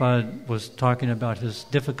Prabhupada was talking about his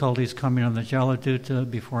difficulties coming on the Jaladuta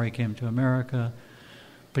before he came to America,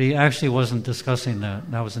 but he actually wasn't discussing that.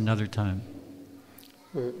 That was another time.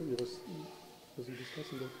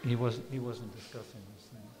 He wasn't discussing this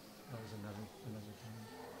thing. That was another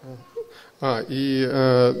time.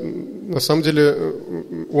 На самом деле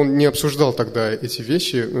он не обсуждал тогда эти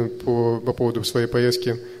вещи по поводу своей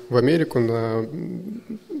поездки в Америку на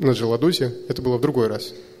Джаладуте. Это было в другой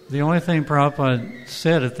раз. The only thing Prabhupada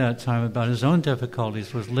said at that time about his own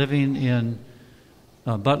difficulties was living in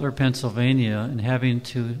Butler, Pennsylvania, and having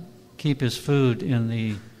to keep his food in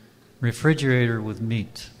the refrigerator with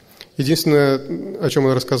meat. Единственное, о чем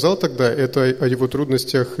он рассказал тогда, это о его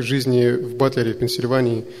трудностях жизни в Батлере, в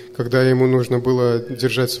Пенсильвании, когда ему нужно было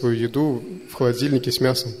держать свою еду в холодильнике с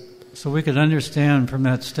мясом. So we could understand from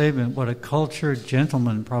that statement what a cultured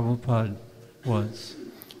gentleman Prabhupada was.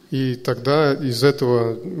 И тогда из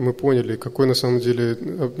этого мы поняли, какой на самом деле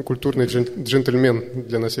культурный джентльмен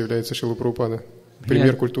для нас является Шрила Прабхупада.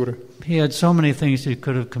 Пример культуры. He had so many things he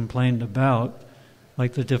could have complained about,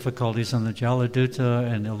 like the difficulties on the Jaladuta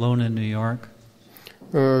and alone in New York.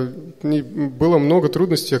 Было много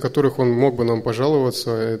трудностей, о которых он мог бы нам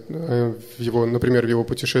пожаловаться, например, в его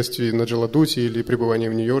путешествии на Джаладуте или пребывании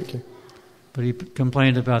в Нью-Йорке. But he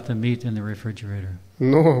complained about the meat in the refrigerator.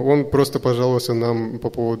 Но он просто пожаловался нам по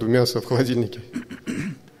поводу мяса в холодильнике.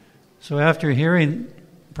 So after hearing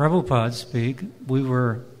Prabhupada speak, we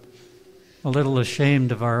were a little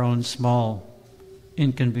ashamed of our own small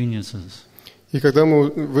inconveniences. И когда мы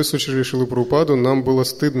выслушали Шрилу Прабхупаду, нам было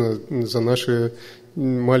стыдно за наши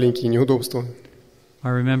маленькие неудобства. I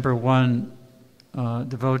remember one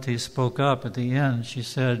devotee spoke up at the end. She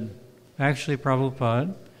said, actually,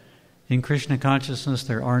 Prabhupada, in Krishna consciousness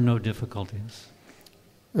there are no difficulties.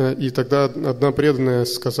 И тогда одна преданная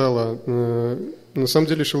сказала, на самом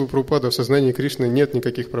деле, Шрила Прабхупада, в сознании Кришны нет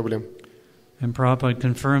никаких проблем. And Prabhupada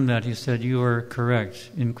confirmed that. He said, you are correct.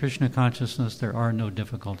 In Krishna consciousness there are no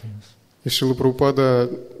difficulties. И Шрила Прабхупада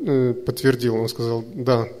подтвердил, он сказал,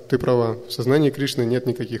 да, ты права, в сознании Кришны нет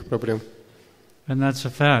никаких проблем. And that's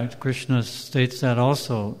a fact. Krishna states that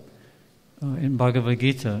also in Bhagavad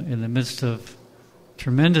Gita. In the midst of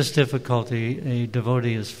tremendous difficulty, a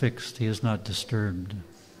devotee is fixed, he is not disturbed.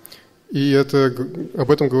 И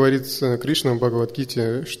об этом говорит Кришна в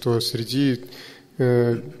Бхагавад-гите, что среди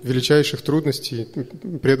величайших трудностей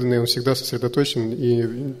преданный он всегда сосредоточен,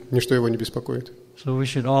 и ничто его не беспокоит. So we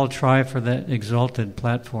should all try for that exalted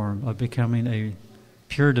platform of becoming a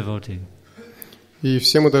pure devotee. И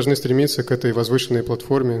все мы должны стремиться к этой возвышенной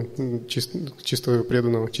платформе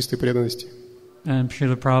чистой преданности. And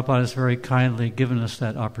Srila Prabhupada has very kindly given us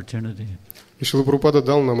that opportunity. И Шрила Прабхупада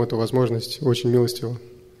дал нам эту возможность очень милостиво.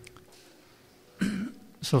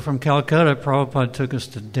 So from Calcutta, Prabhupada took us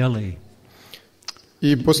to Delhi.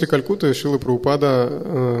 И после Калькутты Шрила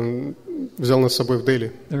Прабхупада взял нас с собой в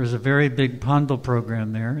Дели. There was a very big Pandal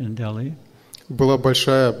program there in Delhi. Была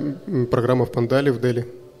большая программа в Пандале в Дели.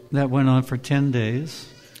 That went on for 10 days.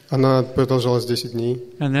 Она продолжалась 10 дней.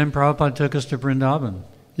 And then Prabhupada took us to Vrindavan.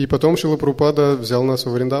 И потом Шрила Прабхупада взял нас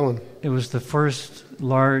во Вриндаван. It was the first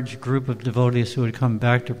large group of devotees who had come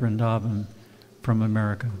back to Vrindavan from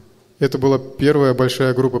America. Это была первая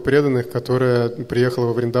большая группа преданных, которая приехала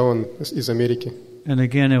во Вриндаван из Америки. And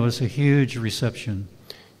again, it was a huge reception.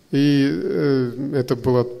 И это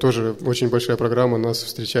была тоже очень большая программа, нас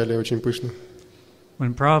встречали очень пышно.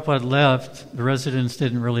 When Prabhupada left, the residents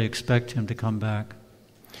didn't really expect him to come back.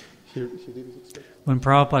 When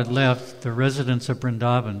Prabhupada left, the residents of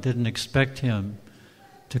Vrindavan didn't expect him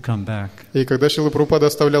to come back. И когда Шрила Прабхупада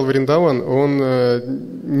оставлял Вриндаван, он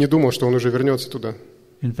не думал, что он уже вернется туда.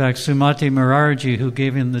 In fact, Sumati Maraji, who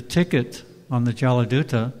gave him the ticket on the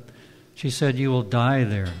Jaladuta, she said, "You will die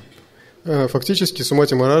there." Фактически,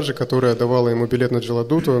 Сумати Мараджи, которая давала ему билет на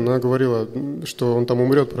Джаладуту, она говорила, что он там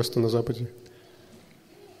умрет просто на Западе.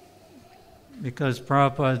 Because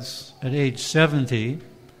Prabhupada, at age 70,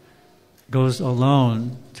 goes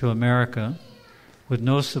alone to America with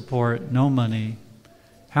no support, no money.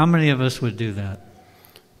 How many of us would do that?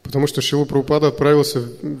 Потому что Шрила Прабхупада отправился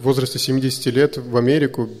в возрасте 70 лет в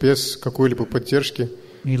Америку без какой-либо поддержки.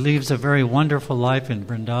 He lives a very wonderful life in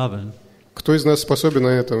Vrindavan. Кто из нас способен на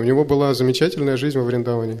это? У него была замечательная жизнь во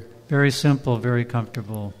Вриндаване. Very simple, very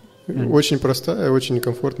comfortable. Очень простая, очень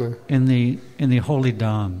комфортная. In the holy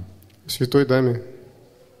dham. В святой даме.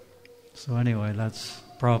 So anyway, that's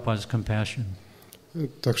Prabhupada's compassion.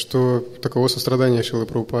 Так что таково сострадание Шрилы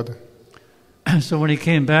Прабхупады. So when he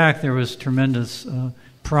came back, there was tremendous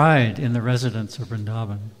pride in the residents of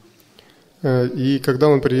Vrindavan. И когда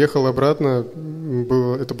он приехал обратно,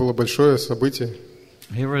 это было большое событие.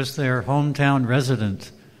 He was their hometown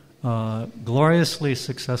resident, gloriously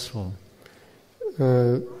successful.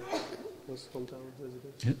 Their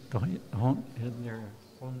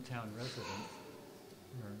hometown resident,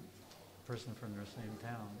 or person from their same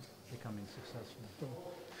town, becoming successful.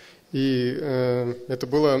 И это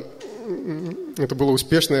было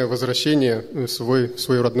успешное возвращение в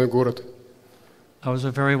свой родной город. It was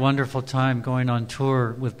a very wonderful time going on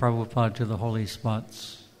tour with Prabhupada to the holy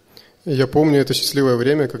spots. Я помню это счастливое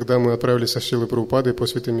время, когда мы отправились со Шрилой Прабхупадой по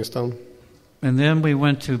святым местам. And then we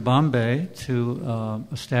went to Bombay to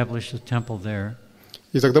establish a temple there.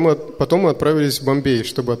 И тогда потом мы отправились в Бомбей,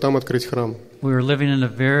 чтобы там открыть храм. We were living in a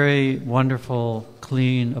very wonderful,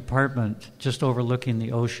 clean apartment just overlooking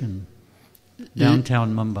the ocean,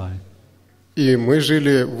 downtown Mumbai. И мы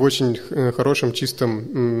жили в очень хорошем, чистом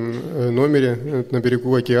номере на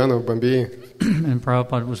берегу океана в Бомбее. And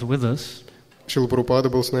Prabhupada was with us. Шрила Прабхупада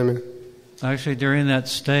был с нами. Actually, during that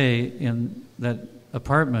stay in that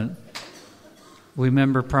apartment, we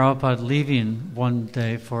remember Prabhupada leaving one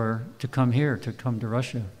day to come here, to come to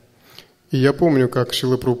Russia. И я помню, как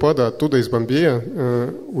Шрила Прабхупада оттуда, из Бомбея,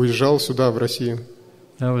 уезжал сюда, в Россию.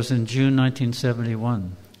 That was in June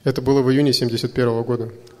 1971. Это было в июне 1971 года.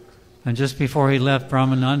 And just before he left,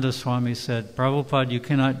 Brahmananda Swami said, "Prabhupada, you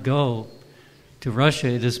cannot go to Russia.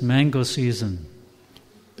 It is mango season."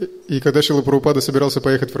 И когда Шрила Прабхупада собирался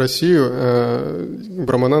поехать в Россию,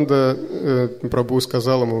 Брахмананда Прабху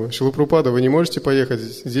сказал ему: "Шрила Прабхупада, вы не можете поехать,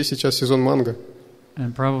 здесь сейчас сезон манго."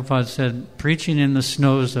 And Prabhupada said, "Preaching in the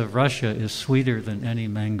snows of Russia is sweeter than any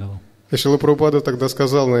mango." И Шрила Прабхупада тогда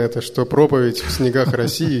сказал на это, что проповедь в снегах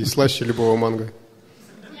России слаще любого манго.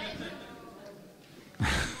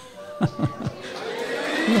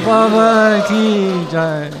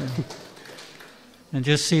 And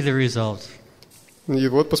just see the results. И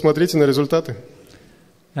вот посмотрите на результаты.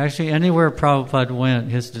 Actually, anywhere Prabhupada went,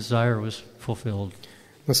 his desire was fulfilled.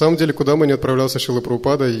 На самом деле, куда бы ни отправлялся Шрила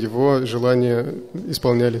Прабхупада, его желания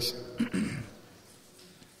исполнялись.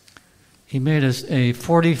 He made us a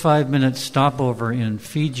 45-minute stopover in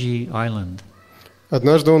Fiji Island.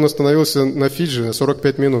 Однажды он остановился на Фиджи на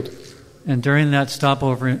 45 минут. And during that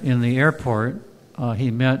stopover in the airport,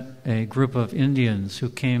 he met a group of Indians who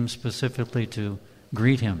came specifically to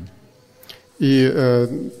greet him. И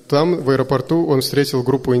там, в аэропорту, он встретил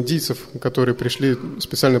группу индийцев, которые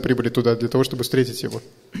специально прибыли туда для того, чтобы встретить его.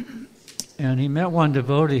 And he met one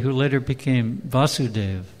devotee who later became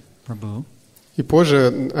Vasudev Prabhu. И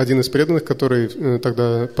позже один из преданных, который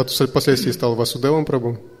тогда впоследствии стал Васудевом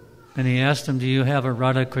Прабху. And he asked him, "Do you have a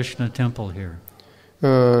Radha Krishna temple here?"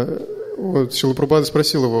 Вот Шрила Прабхупада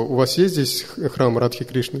спросил его: "У вас есть здесь храм Радхи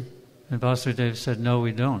Кришны?" And Vasudev said, "No,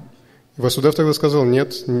 we don't." Васудев тогда сказал: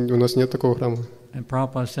 "Нет, у нас нет такого храма." And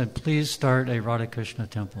Prabhupada said, "Please start a Radha Krishna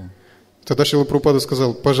temple." Тогда Шрила Прабхупада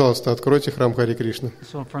сказал: "Пожалуйста, откройте храм Хари Кришны."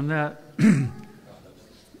 So from that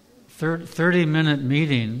 30-minute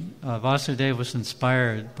meeting, Vasudev was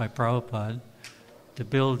inspired by Prabhupada to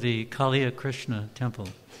build the Kaliya Krishna temple.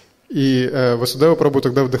 И Васудева Прабху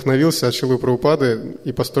тогда вдохновился от Шрилы Прабхупады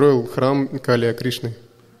и построил храм Калия Кришны.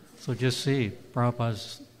 So just see,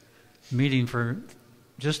 Prabhupada's meeting for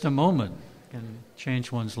just a moment can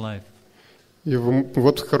change one's life. И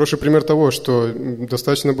вот хороший пример того, что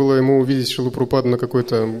достаточно было ему увидеть Шрилу Прабхупаду на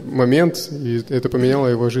какой-то момент, и это поменяло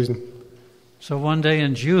его жизнь. So one day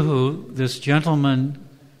in Juhu, this gentleman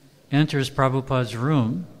enters Prabhupada's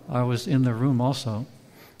room. I was in the room also.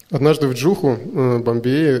 Однажды в Джуху,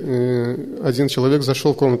 Бомбее, один человек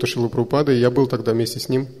зашел в комнату Шрилы Прабхупады, и я был тогда вместе с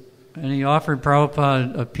ним. And he offered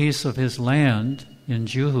Prabhupada a piece of his land in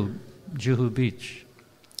Juhu Beach.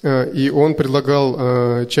 И он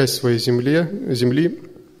предлагал часть своей земли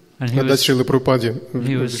отдать Шриле Прабхупаде в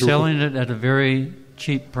He was Джуху. selling it at a very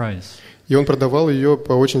cheap price. И он продавал ее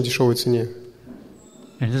по очень дешевой цене.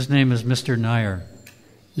 And his name is Mr. Nair.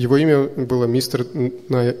 Его имя было мистер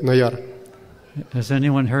Наяр. Has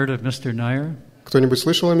anyone heard of Mr. Nair? Кто-нибудь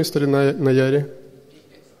слышал о мистере Наяре?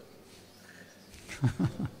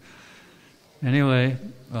 Anyway,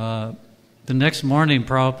 the next morning,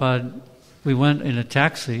 Prabhupada, we went in a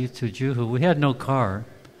taxi to Juhu. We had no car.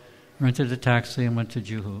 Rented a taxi and went to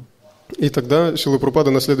Juhu. И тогда Шрила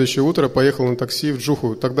Прабхупада на следующее утро поехал на такси в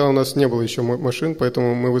Джуху. Тогда у нас не было еще машин,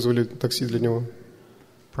 поэтому мы вызвали такси для него.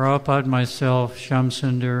 Prabhupada, myself,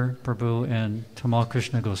 Shamsundar Prabhu, and Tamal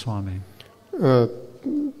Krishna Goswami.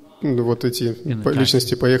 Вот эти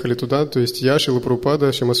личности поехали туда, то есть я, Шрила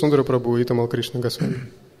Прабхупада, Шьямасундара Прабху и Тамал Кришна Госвами.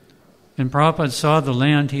 And Prabhupada saw the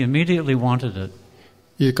land, he immediately wanted it.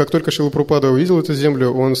 И как только Шрила Прабхупада увидел эту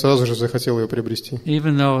землю, он сразу же захотел ее приобрести.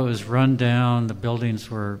 Even though it was run down, the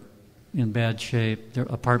buildings were in bad shape, there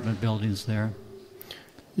are apartment buildings there.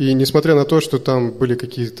 И несмотря на то, что там были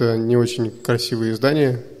какие-то не очень красивые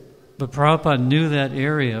здания, But Prabhupada knew that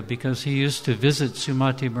area because he used to visit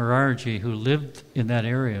Sumati Morarji, who lived in that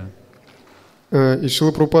area. И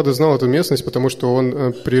Шрила Прабхупада знал эту местность, потому что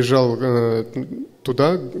он приезжал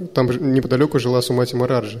туда, там неподалеку жила Сумати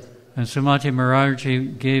Мораджи. And Sumati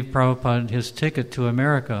Morarji gave Prabhupada his ticket to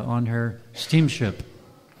America on her steamship.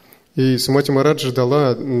 И Сумати Мораджи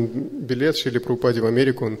дала билет Шриле Прабхупаде в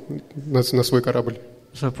Америку на свой корабль.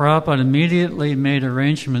 So Prabhupada immediately made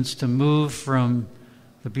arrangements to move from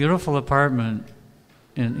the beautiful apartment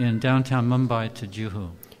in downtown Mumbai to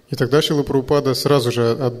Juhu. И тогда Шрила Прабхупада сразу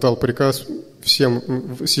же отдал приказ всем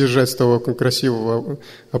съезжать с того красивого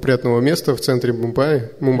опрятного места в центре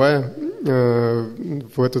Мумбаи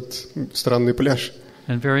в этот странный пляж.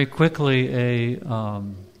 And very quickly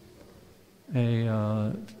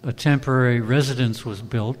a temporary residence was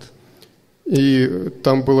built. И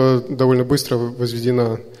там была довольно быстро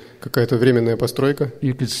возведена какая-то временная постройка.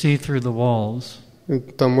 You could see through the walls.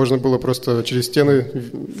 Там можно было просто через стены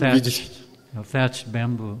видеть. Thatched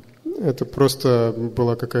bamboo. Это просто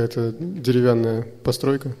была какая-то деревянная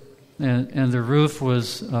постройка. And the roof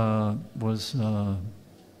was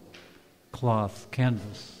cloth,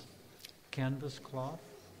 canvas. Canvas cloth?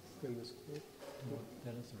 That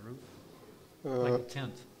is the roof? Like a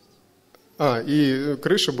tent. И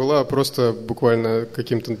крыша была просто буквально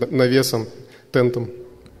каким-то навесом, тентом.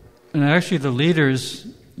 And actually the leaders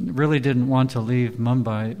really didn't want to leave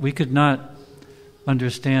Mumbai. We could not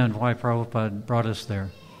understand why Prabhupada brought us there.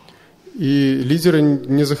 И лидеры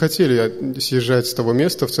не захотели съезжать с того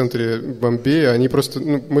места в центре Бомбея. Они просто,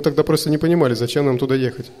 мы тогда просто не понимали, зачем нам туда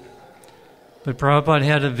ехать. But Prabhupada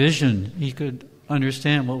had a vision. He could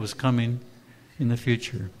understand what was coming in the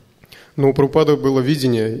future. Но у Прабхупады было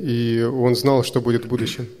видение, и он знал, что будет в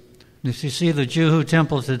будущем. If you see the Juhu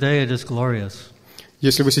temple today, it is glorious.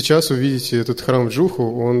 Если вы сейчас увидите этот храм в Джуху,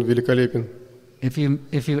 он великолепен. If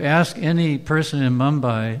you ask any person in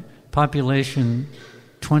Mumbai, population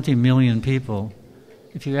 20 million people,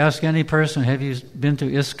 if you ask any person, have you been to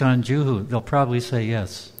ISKCON Juhu, they'll probably say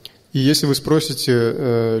yes. И если вы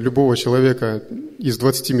спросите любого человека из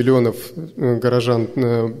 20 миллионов горожан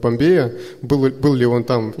Бомбея, был ли он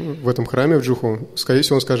там, в этом храме в Джуху, скорее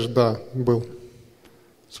всего, он скажет, да, был.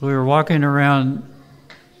 So we were walking around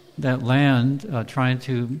that land, trying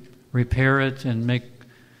to repair it and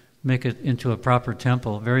make it into a proper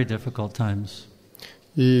temple. Very difficult times.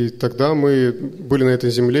 И тогда мы были на этой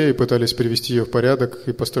земле и пытались привести ее в порядок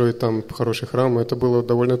и построить там хороший храм. Это было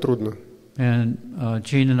довольно трудно. And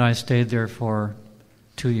Jean and I stayed there for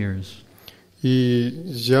 2 years. И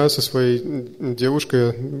я со своей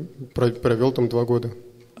девушкой провел там 2 года.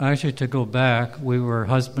 Actually, to go back, we were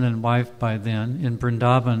husband and wife by then. In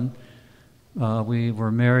Vrindavan, we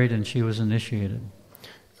were married and she was initiated.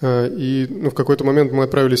 И в какой-то момент мы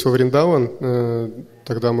отправились во Вриндаван,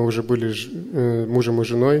 тогда мы уже были мужем и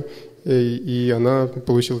женой, и она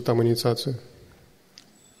получила там инициацию.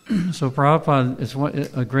 So Prabhupada is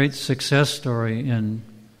a great success story in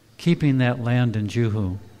keeping that land in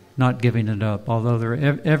Juhu, not giving it up, although there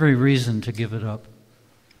are every reason to give it up.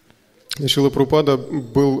 И Шрила Прабхупада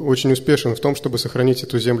был очень успешен в том, чтобы сохранить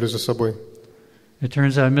эту землю за собой. It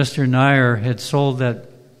turns out Mr. Nair had sold that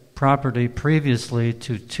property previously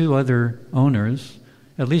to 2 other owners,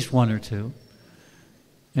 at least 1 or 2,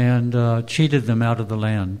 and cheated them out of the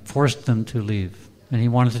land, forced them to leave. And he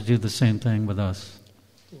wanted to do the same thing with us.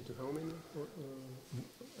 How many?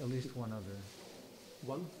 At least 1 other.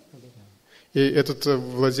 One? И этот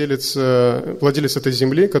владелец этой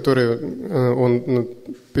земли, который он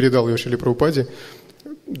передал ее Шриле Прабхупаде,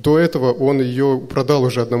 до этого он ее продал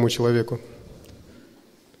уже одному человеку.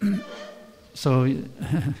 So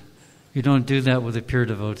you don't do that with a pure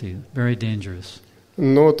devotee. Very dangerous.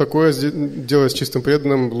 Но такое делать с чистым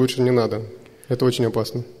преданным лучше не надо. Это очень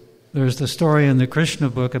опасно. There's the story in the Krishna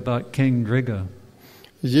book about King Driga.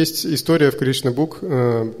 Есть история в Кришна Бук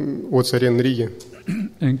о царе Нриге.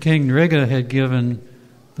 And King Driga had given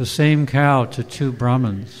the same cow to two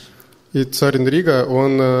Brahmins. И царь Нрига,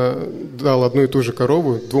 он дал одну и ту же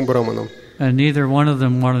корову двум браманам. And neither one of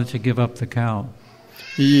them wanted to give up the cow.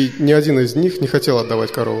 И ни один из них не хотел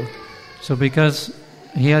отдавать корову. So because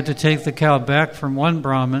he had to take the cow back from one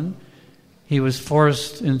Brahmin, he was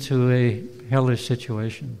forced into a hellish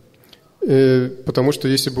situation. Потому что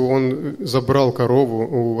если бы он забрал корову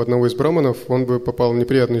у одного из браманов, он бы попал в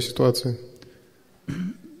неприятную ситуацию.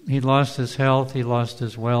 He lost his health, he lost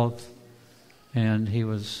his wealth, and he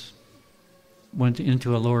went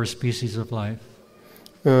into a lower species of life.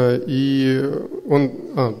 И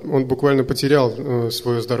он буквально потерял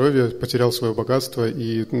свое здоровье, потерял свое богатство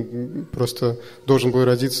и просто должен был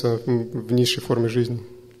родиться в низшей форме жизни.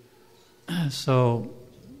 So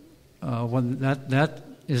when that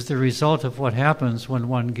is the result of what happens when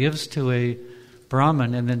one gives to a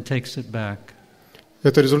Brahmin and then takes it back.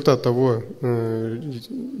 Это результат того,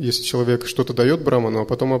 если человек что-то дает браману, а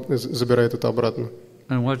потом забирает это обратно.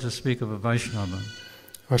 And what to speak of a Vaishnava.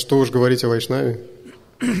 А что уж говорить о Вайшнаве?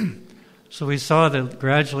 So we saw that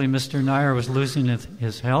gradually Mr. Nair was losing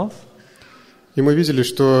his health. И мы видели,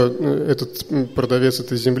 что этот продавец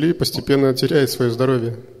этой земли постепенно теряет свое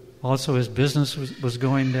здоровье. Also his business was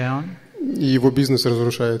going down. И его бизнес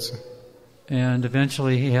разрушается. And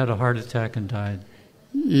eventually he had a heart attack and died.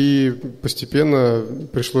 И постепенно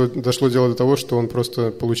дошло дело до того, что он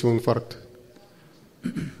просто получил инфаркт.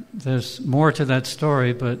 There's more to that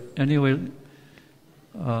story, but anyway,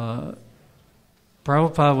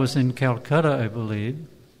 Prabhupada was in Calcutta, I believe.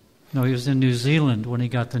 No, he was in New Zealand when he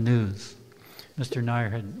got the news. Mr. Nair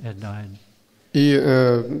had died. И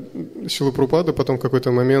Шрила Прабхупада потом в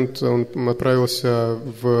какой-то момент он отправился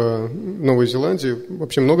в Новую Зеландию.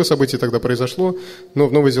 Вообще много событий тогда произошло, но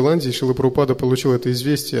в Новой Зеландии Шрила Прабхупада получил это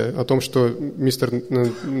известие о том, что мистер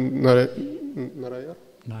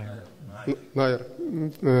Найер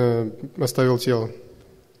оставил тело.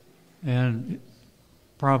 And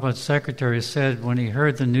Prabhupada's secretary said when he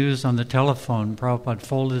heard the news on the telephone, Prabhupada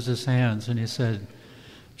folded his hands and he said,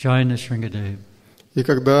 Jai Nrsimhadev. И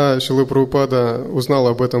когда Шрила Прабхупада узнал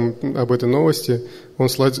об этой новости, он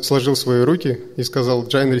сложил свои руки и сказал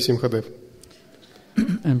 «Джай Нрисимхадев».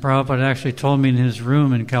 And Prabhupada actually told me in his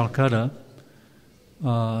room in Calcutta,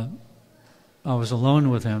 I was alone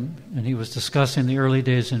with him, and he was discussing the early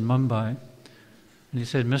days in Mumbai. And he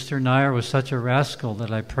said, Mr. Nair was such a rascal that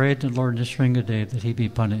I prayed to Lord Nrsimhadev that he be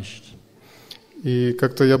punished. И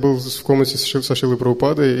как-то я был в комнате со Шрилой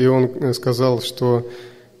Прабхупадой, и он сказал, что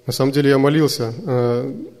на самом деле я молился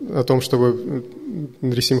о том, чтобы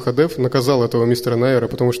Нрисимхадев наказал этого мистера Найера,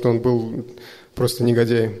 потому что он был просто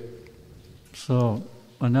негодяем. So,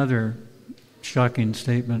 another shocking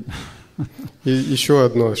statement. И еще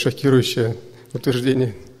одно шокирующее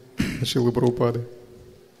утверждение Шрилы Прабхупады.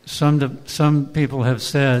 Some people have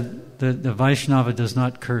said that the Vaishnava does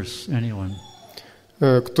not curse anyone.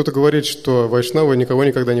 Кто-то говорит, что вайшнавы никого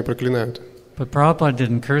никогда не проклинают. But Prabhupada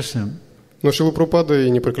didn't curse him. Но Шрила Прабхупада и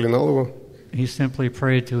не проклинал его. He simply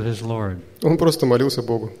prayed to his Lord. Он просто молился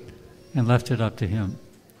Богу. And left it up to him.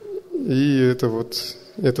 И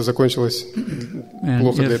это закончилось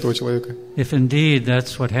плохо для этого человека. If indeed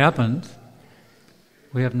that's what happened,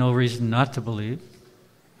 we have no reason not to believe.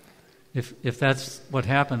 If that's what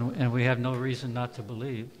happened and we have no reason not to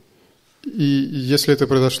believe. И если это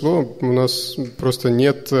произошло, у нас просто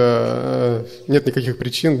нет никаких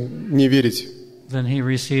причин не верить. Then he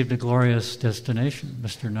received a glorious destination,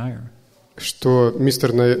 Mr. Nair. Что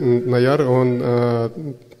мистер Найяр, он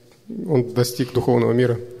достиг духовного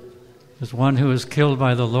мира. Because one who is killed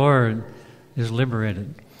by the Lord is liberated.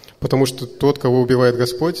 Потому что тот, кого убивает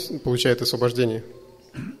Господь, получает освобождение.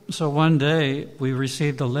 So one day we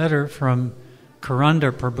received a letter from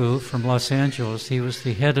Karanda Prabhu from Los Angeles. He was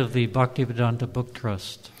the head of the Bhaktivedanta Book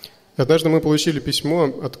Trust. Однажды мы получили письмо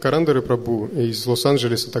от Карандары Прабху из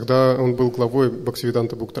Лос-Анджелеса. Тогда он был главой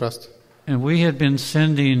Bhaktivedanta Book Trust. And we had been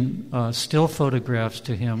sending still photographs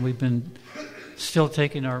to him. We've been still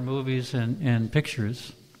taking our movies and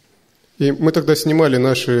pictures. И мы тогда снимали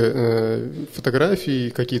наши фотографии,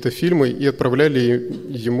 какие-то фильмы, и отправляли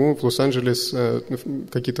ему в Лос-Анджелес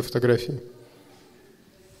какие-то фотографии.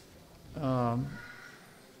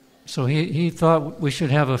 So he thought we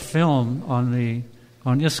should have a film on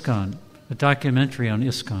ISKCON, a documentary on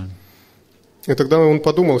ISKCON. И тогда он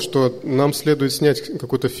подумал, что нам следует снять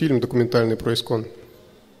какой-то фильм документальный про ИСККОН.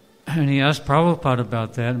 And he asked Prabhupada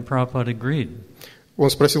about that, and Prabhupada agreed. Он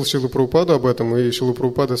спросил Шрилу Прабхупаду об этом, и Шрила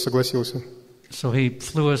Прабхупада согласился. So he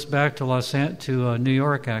flew us back to New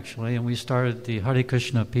York, actually, and we started the Hare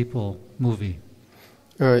Krishna People movie.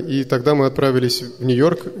 И тогда мы отправились в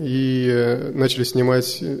Нью-Йорк и начали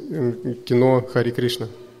снимать кино Хари Кришна.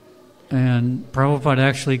 And Prabhupada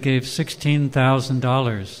actually gave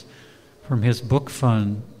 $16,000 from his book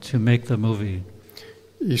fund to make the movie.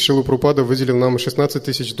 И Шрила Прабхупада выделил нам $16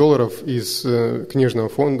 тысяч из книжного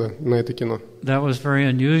фонда на это кино. That was very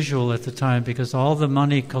unusual at the time because all the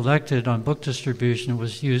money collected on book distribution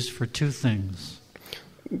was used for two things.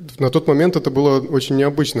 На тот момент это было очень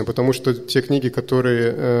необычно, потому что те деньги,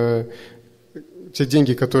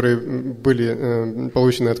 которые были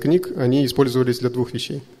получены от книг, они использовались для двух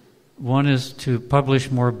вещей. One is to publish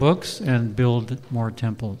more books and build more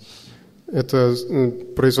temples. Это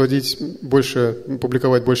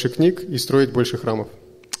публиковать больше книг и строить больше храмов.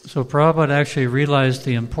 So Prabhupada actually realized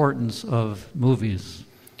the importance of movies.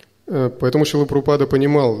 Поэтому Шрила Прабхупада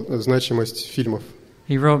понимал значимость фильмов.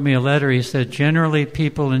 He wrote me a letter. He said, generally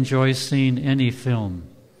people enjoy seeing any film.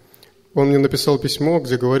 Он мне написал письмо,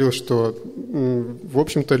 где говорил, что, в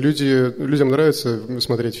общем-то, людям нравится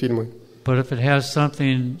смотреть фильмы. But if it has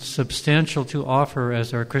something substantial to offer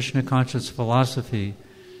as our Krishna conscious philosophy,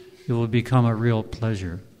 it will become a real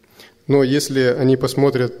pleasure. Но если они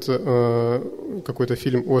посмотрят какой-то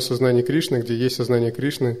фильм о сознании Кришны, где есть сознание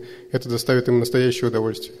Кришны, это доставит им настоящее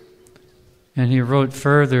удовольствие. And he wrote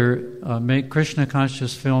further, make Krishna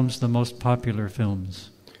conscious films the most popular films.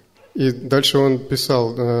 И дальше он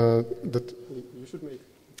писал,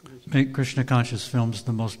 make Krishna conscious films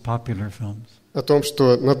the most popular films. О том,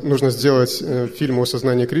 что нужно сделать фильмы о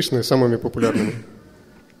сознании Кришны самыми популярными.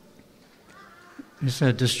 He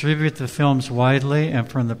said, distribute the films widely, and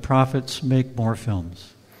from the profits make more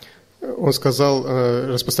films. Он сказал,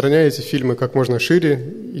 распространяй эти фильмы как можно шире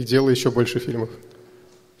и делай еще больше фильмов.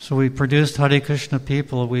 So we produced Hare Krishna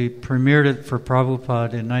People. We premiered it for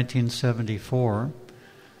Prabhupada in 1974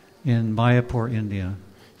 in Mayapur, India.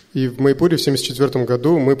 И в Майпуре в 1974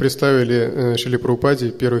 году мы представили Шриле Прабхупаде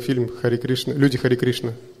первый фильм «Хари Кришна», «Люди Хари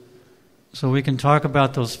Кришна». So we can talk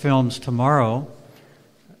about those films tomorrow.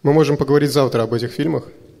 Мы можем поговорить завтра об этих фильмах.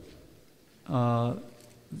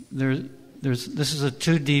 This is a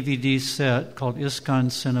 2-DVD set called ISKCON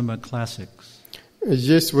Cinema Classics.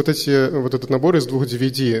 Есть вот этот набор из 2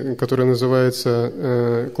 DVD, который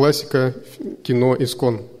называется «Классика кино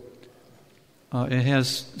ИСККОН». It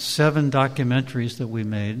has 7 documentaries that we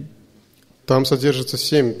made. Там содержится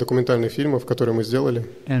 7 документальных фильмов, которые мы сделали.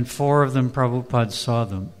 And 4 of them Prabhupada saw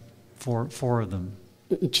them. 4 of them.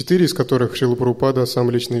 4 из которых Шрила Прабхупада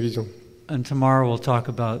сам лично видел. And tomorrow we'll talk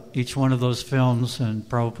about each one of those films and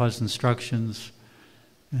Prabhupada's instructions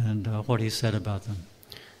and what he said about them.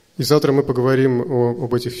 И завтра мы поговорим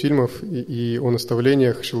об этих фильмах и о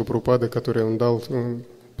наставлениях Шрилы Прабхупады, которые он дал,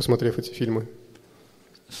 посмотрев эти фильмы.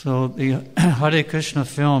 So the Hare Krishna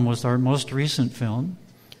film was our most recent film.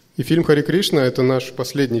 И фильм «Хари Кришна» — это наш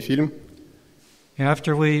последний фильм.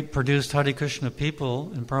 After we produced Hare Krishna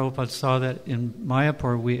People, and Prabhupada saw that in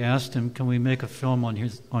Mayapur, we asked him, can we make a film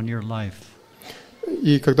on your life?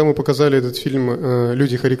 И когда мы показали этот фильм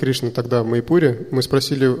 «Люди Хари Кришны» тогда в Майпуре, мы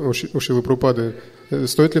спросили у Шрилы Прабхупады,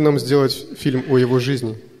 стоит ли нам сделать фильм о его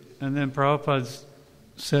жизни. And then Prabhupada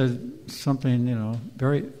said something, in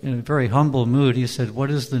a very humble mood. He said,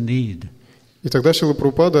 what is the need? И тогда Шрила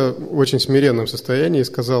Прабхупада в очень смиренном состоянии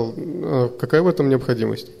сказал, какая в этом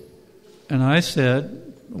необходимость? And I said,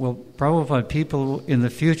 well, Prabhupada, people in the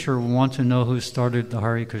future will want to know who started the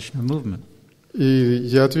Hare Krishna movement. И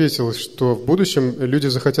я ответил, что в будущем люди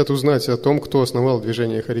захотят узнать о том, кто основал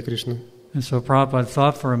движение Хари Кришны. And so Prabhupada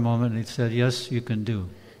thought for a moment and he said, yes, you can do.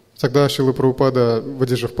 Тогда Шрила Прабхупада,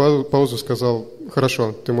 выдержав паузу, сказал,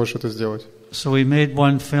 хорошо, ты можешь это сделать. So we made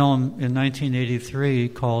one film in 1983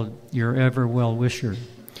 called Your Ever Well Wisher.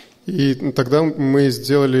 И тогда мы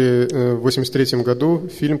сделали в 1983 году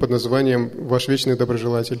фильм под названием «Ваш вечный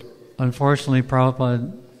доброжелатель». Unfortunately,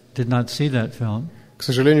 Prabhupada did not see that film. К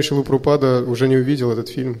сожалению, Шрила Прабхупада уже не увидел этот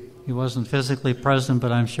фильм. He wasn't physically present,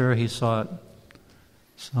 but I'm sure he saw it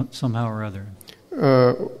somehow or other.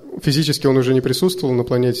 Физически он уже не присутствовал на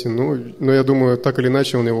планете, но я думаю, так или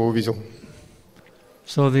иначе он его увидел.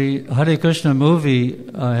 So the Hare Krishna movie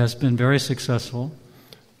has been very successful.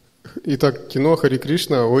 Итак, кино Хари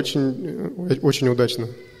Кришна очень удачно.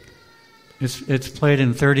 It's played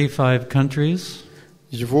in 35 countries.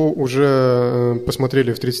 Его уже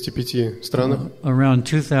посмотрели в 35 странах. Around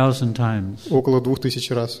 2,000 times. Около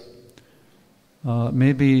 2000 раз.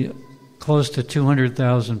 Maybe close to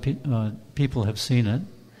 200,000 people have seen it.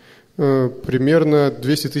 Примерно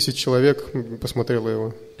 200 тысяч человек посмотрело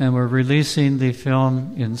его. And we're releasing the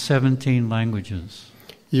film in 17 languages.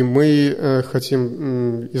 И мы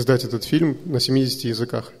хотим издать этот фильм на 70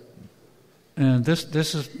 языках. And this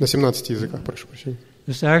is На 17 языках, прошу прощения.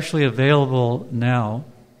 it's actually available now.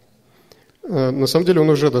 На самом деле он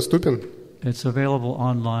уже доступен. It's available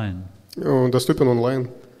online. Он доступен онлайн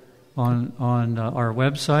On our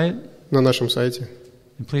website. на нашем сайте.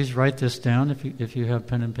 And please write this down if you have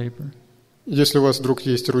pen and paper. Если у вас вдруг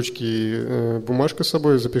есть ручки и бумажка с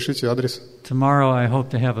собой, запишите адрес. Tomorrow I hope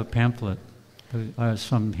to have a pamphlet,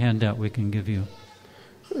 some handout we can give you.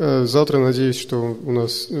 Завтра надеюсь, что у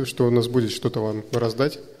нас будет что-то вам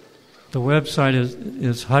раздать. The website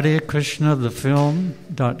is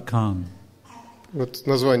harekrishnadefilm.com. Вот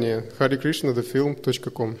название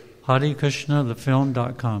harekrishnadefilm.com.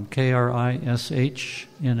 harekrishnadefilm.com.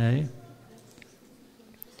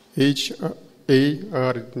 Krishna.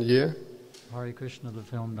 HARE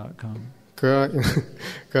harekrishnadefilm.com. K.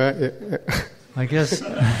 I guess.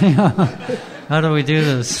 How do we do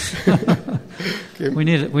this? We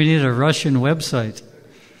need a Russian website.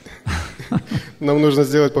 Нам нужно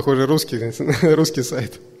сделать, похоже, русский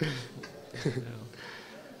сайт.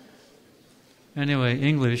 Anyway,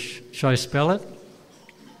 English. Shall I spell it?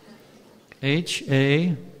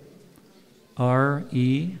 HARE.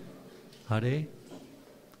 Hare.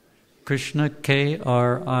 Krishna.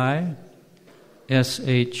 KRISHNA.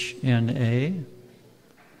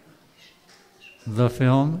 The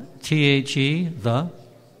film. THE.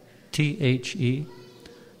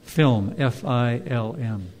 Film.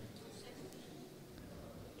 FILM.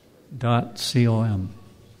 .com.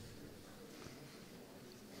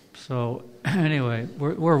 So anyway,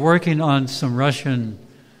 we're working on some Russian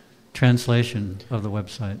translation of the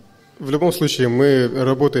website. В любом случае, мы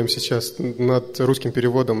работаем сейчас над русским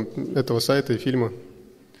переводом этого сайта и фильма.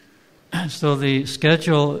 So the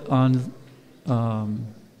schedule on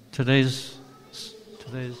today's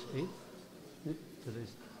 8th? Today's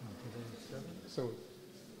 7th?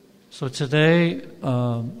 So today,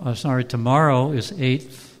 tomorrow is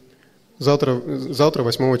 8th. Завтра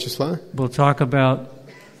 8 числа. We'll talk about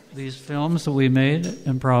these films that we made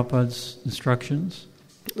and Prabhupada's instructions.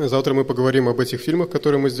 Завтра мы поговорим об этих фильмах,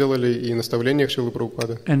 которые мы сделали, и наставлениях Шрилы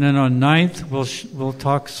Прабхупады. And then on 9th, we'll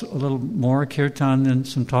talk a little more kirtan and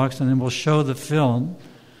some talks, and then we'll show the film,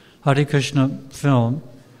 Hare Krishna film.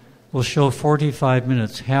 We'll show 45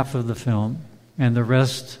 minutes, half of the film, and the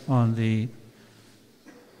rest on the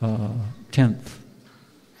 10th.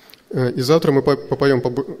 И завтра мы попоем,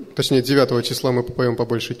 точнее 9 числа мы попоем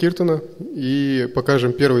побольше киртана и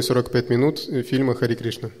покажем первые 45 минут фильма «Хари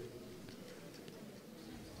Кришна».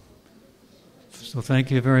 So thank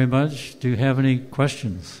you very much. Do you have any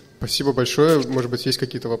questions? Спасибо большое. Может быть, есть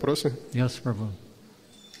какие-то вопросы? Yes, Prabhu.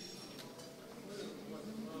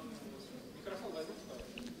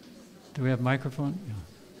 Do we have microphone?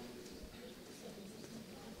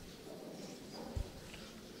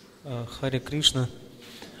 Yeah. Харе Кришна.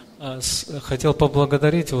 Хотел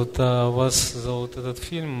поблагодарить вас за этот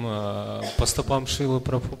фильм «По стопам Шрилы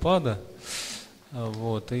Прабхупады».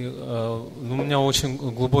 Вот. И, у меня очень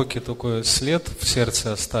глубокий такой след в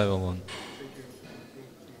сердце оставил он.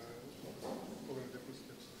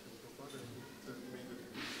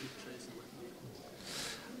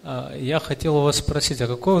 Я хотел у вас спросить, а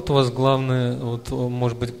какой у вас главный,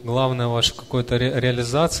 может быть, главная ваша какая-то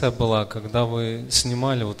реализация была, когда вы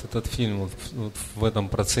снимали этот фильм, в этом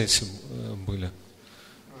процессе были?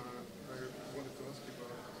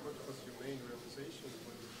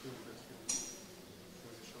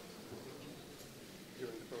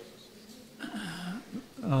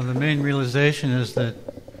 The main realization is that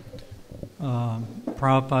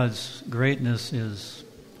Prabhupada's greatness is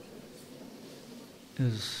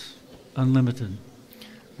unlimited.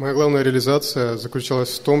 Моя главная реализация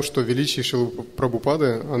заключалась в том, что величие Шрилы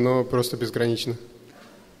Прабхупады, оно просто безгранично.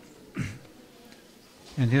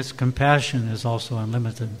 And his compassion is also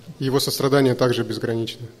unlimited. Его сострадание также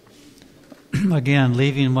безгранично. Again,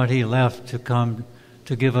 leaving what he left to come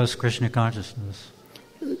to give us Krishna consciousness.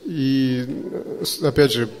 И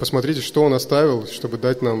опять же, посмотрите, что он оставил, чтобы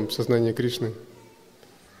дать нам сознание Кришны.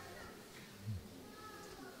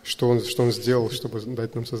 Что он сделал, чтобы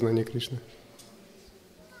дать нам сознание Кришны.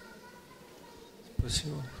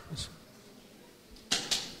 Спасибо.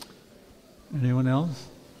 Anyone else?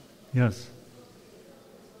 Yes.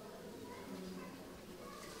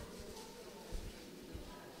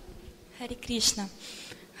 Хари Кришна.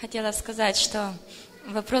 Хотела сказать, что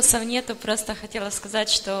вопросов нету, просто хотела сказать,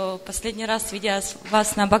 что последний раз, видя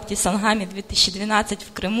вас на Бхакти-Сангаме 2012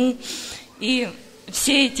 в Крыму, и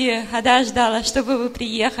все эти года ждала, чтобы вы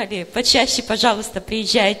приехали. Почаще, пожалуйста,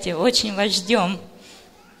 приезжайте, очень вас ждем.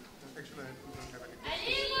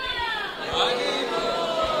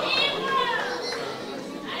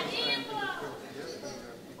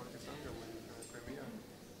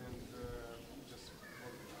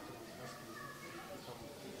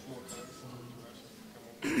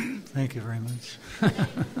 Thank you very much. I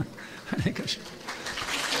think I should.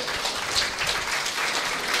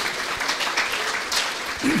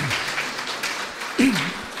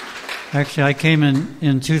 Actually, I came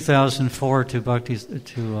in 2004 to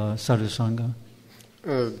САДХУ-САНГА.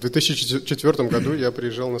 В 2004 году я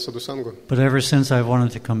приезжал на САДХУ-САНГу. But ever since I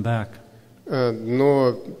wanted to come back.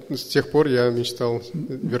 Но с тех пор я мечтал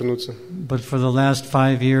вернуться. But for the last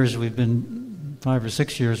 5 or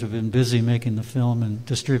 6 years, we've been busy making the film and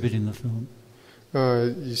distributing the film.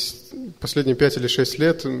 Последние 5 или 6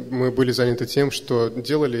 лет мы были заняты тем, что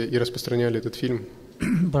делали и распространяли этот фильм.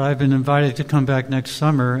 But I've been invited to come back next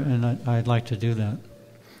summer, and I'd like to do that.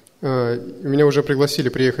 Меня уже пригласили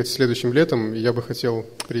приехать следующим летом, и я бы хотел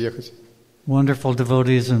приехать. Wonderful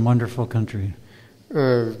devotees and wonderful country.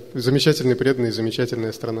 Замечательные преданные,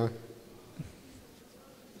 замечательная страна.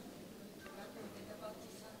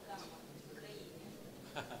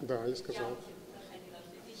 Да, я сказал.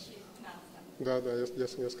 Да, я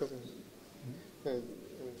сказал.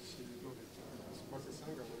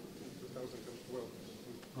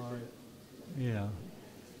 Yeah,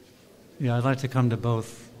 I'd like to come to both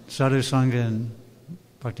САДХУ-САНГА and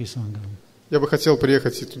Bhakti-Sangha. Я бы хотел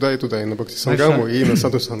приехать и туда, и на Бхакти-Сангаму, и на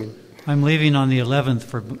САДХУ-САНГА. I'm leaving on the 11th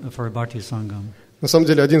for Bhakti-Sangam. На самом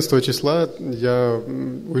деле, 11 числа я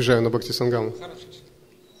уезжаю на Бхакти-Сангаму.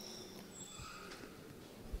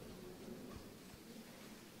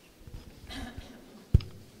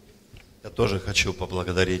 Я тоже хочу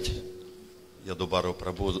поблагодарить Ядубару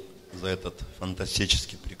Прабху за этот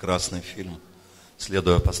фантастический, прекрасный фильм,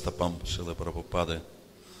 следуя по стопам Шрилы Прабхупады.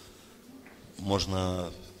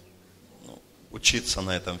 Можно учиться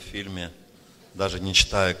на этом фильме, даже не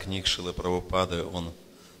читая книг Шрилы Прабхупады, он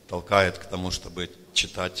толкает к тому, чтобы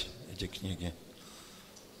читать эти книги.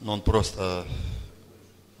 Но он просто,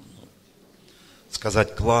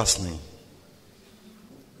 сказать, классный,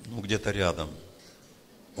 где-то рядом.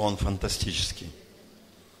 Он фантастический.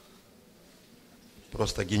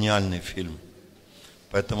 Просто гениальный фильм.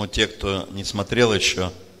 Поэтому те, кто не смотрел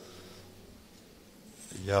еще,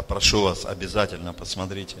 я прошу вас, обязательно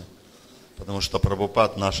посмотрите. Потому что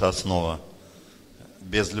Прабхупад – наша основа.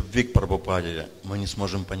 Без любви к Прабхупаде мы не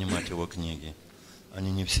сможем понимать его книги.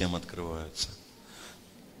 Они не всем открываются.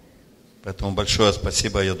 Поэтому большое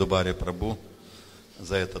спасибо Ядубаре Прабху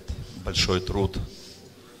за этот большой труд.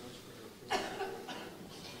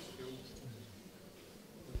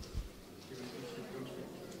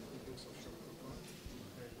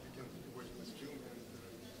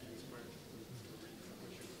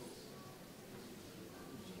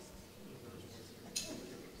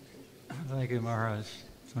 Thank you, Maharaj.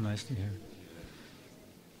 So nice to hear.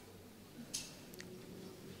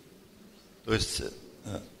 То есть,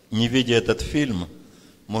 не видя этот фильм,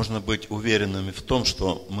 можно быть уверенными в том,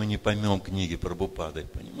 что мы не поймем книги Прабхупады,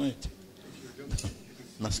 понимаете?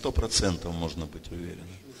 На 100% можно быть уверенным.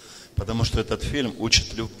 Потому что этот фильм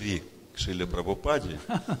учит любви к Шриле Прабхупаде,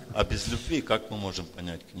 а без любви как мы можем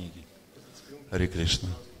понять книги? Хари Кришна.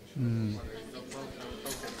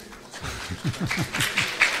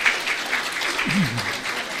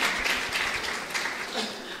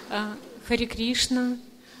 Хари Кришна.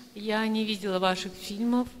 Я не видела ваших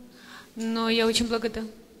фильмов, но я очень благодарна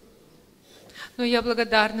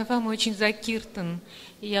вам очень за киртан.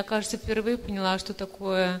 И я, кажется, впервые поняла, что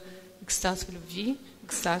такое экстаз в любви,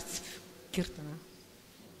 экстаз в киртана.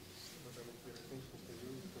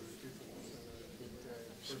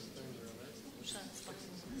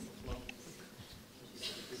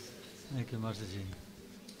 Thank you, Mataji.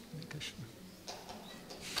 Krishna.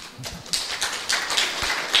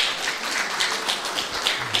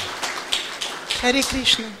 Харе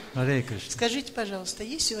Кришна. Харе Кришна. Скажите, пожалуйста,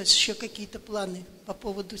 есть у вас еще какие-то планы по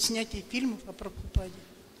поводу снятия фильмов о Прабхупаде?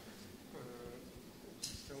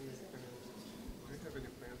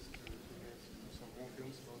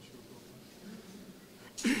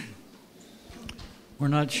 We're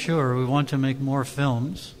not sure. We want to make more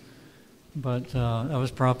films, but that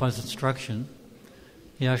was Prabhupada's instruction.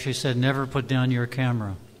 He actually said, never put down your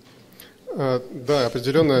camera. Да,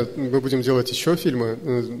 определенно мы будем делать еще фильмы.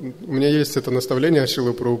 У меня есть это наставление от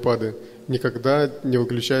Шрилы Прабхупады. Никогда не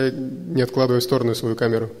выключай, не откладывай в сторону свою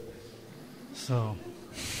камеру. So.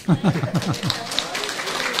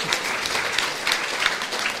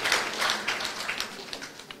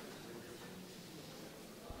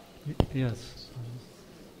 Yes.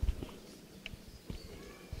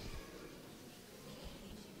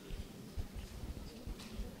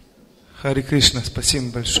 Хари Кришна,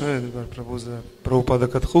 спасибо большое, Прабху, за Прабхупада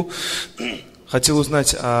Катху. Хотел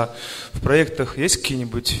узнать, а в проектах есть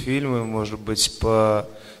какие-нибудь фильмы, может быть, по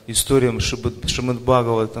историям Шримад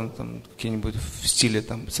Бхагаватам, там какие-нибудь в стиле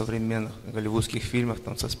там современных голливудских фильмов,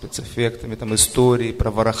 там со спецэффектами, там истории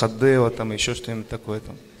про Варахадева, там еще что-нибудь такое,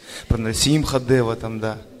 там про Насимхадева, там,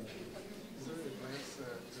 да.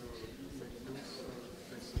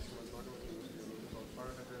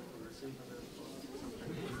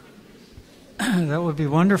 That would be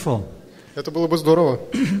wonderful. Это было бы здорово.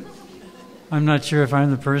 I'm not sure if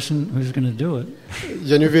I'm the person who's going to do it.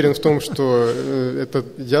 Я не уверен в том, что это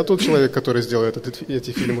я тот человек, который сделает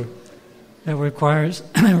эти фильмы. It requires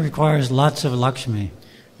lots of Lakshmi.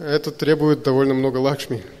 Это требует довольно много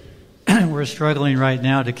Лакшми. We're struggling right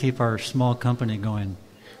now to keep our small company going.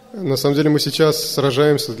 На самом деле мы сейчас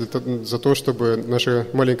сражаемся за то, чтобы наша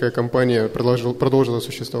маленькая компания продолжила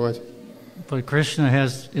существовать. But Krishna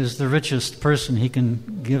is the richest person. He can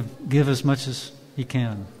give as much as he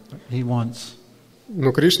can, he wants.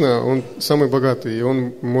 Но Кришна, он самый богатый, и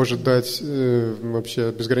он может дать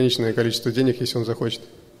вообще безграничное количество денег, если он захочет.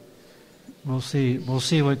 We'll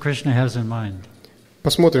see what Krishna has in mind.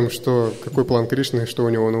 Посмотрим, какой план Кришны, что у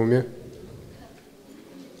него на уме.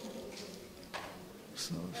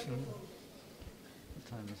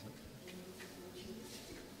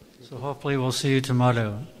 So hopefully we'll see you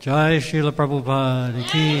tomorrow. Jai Srila Prabhupada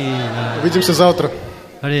ki. Увидимся завтра.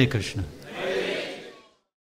 Hare Krishna.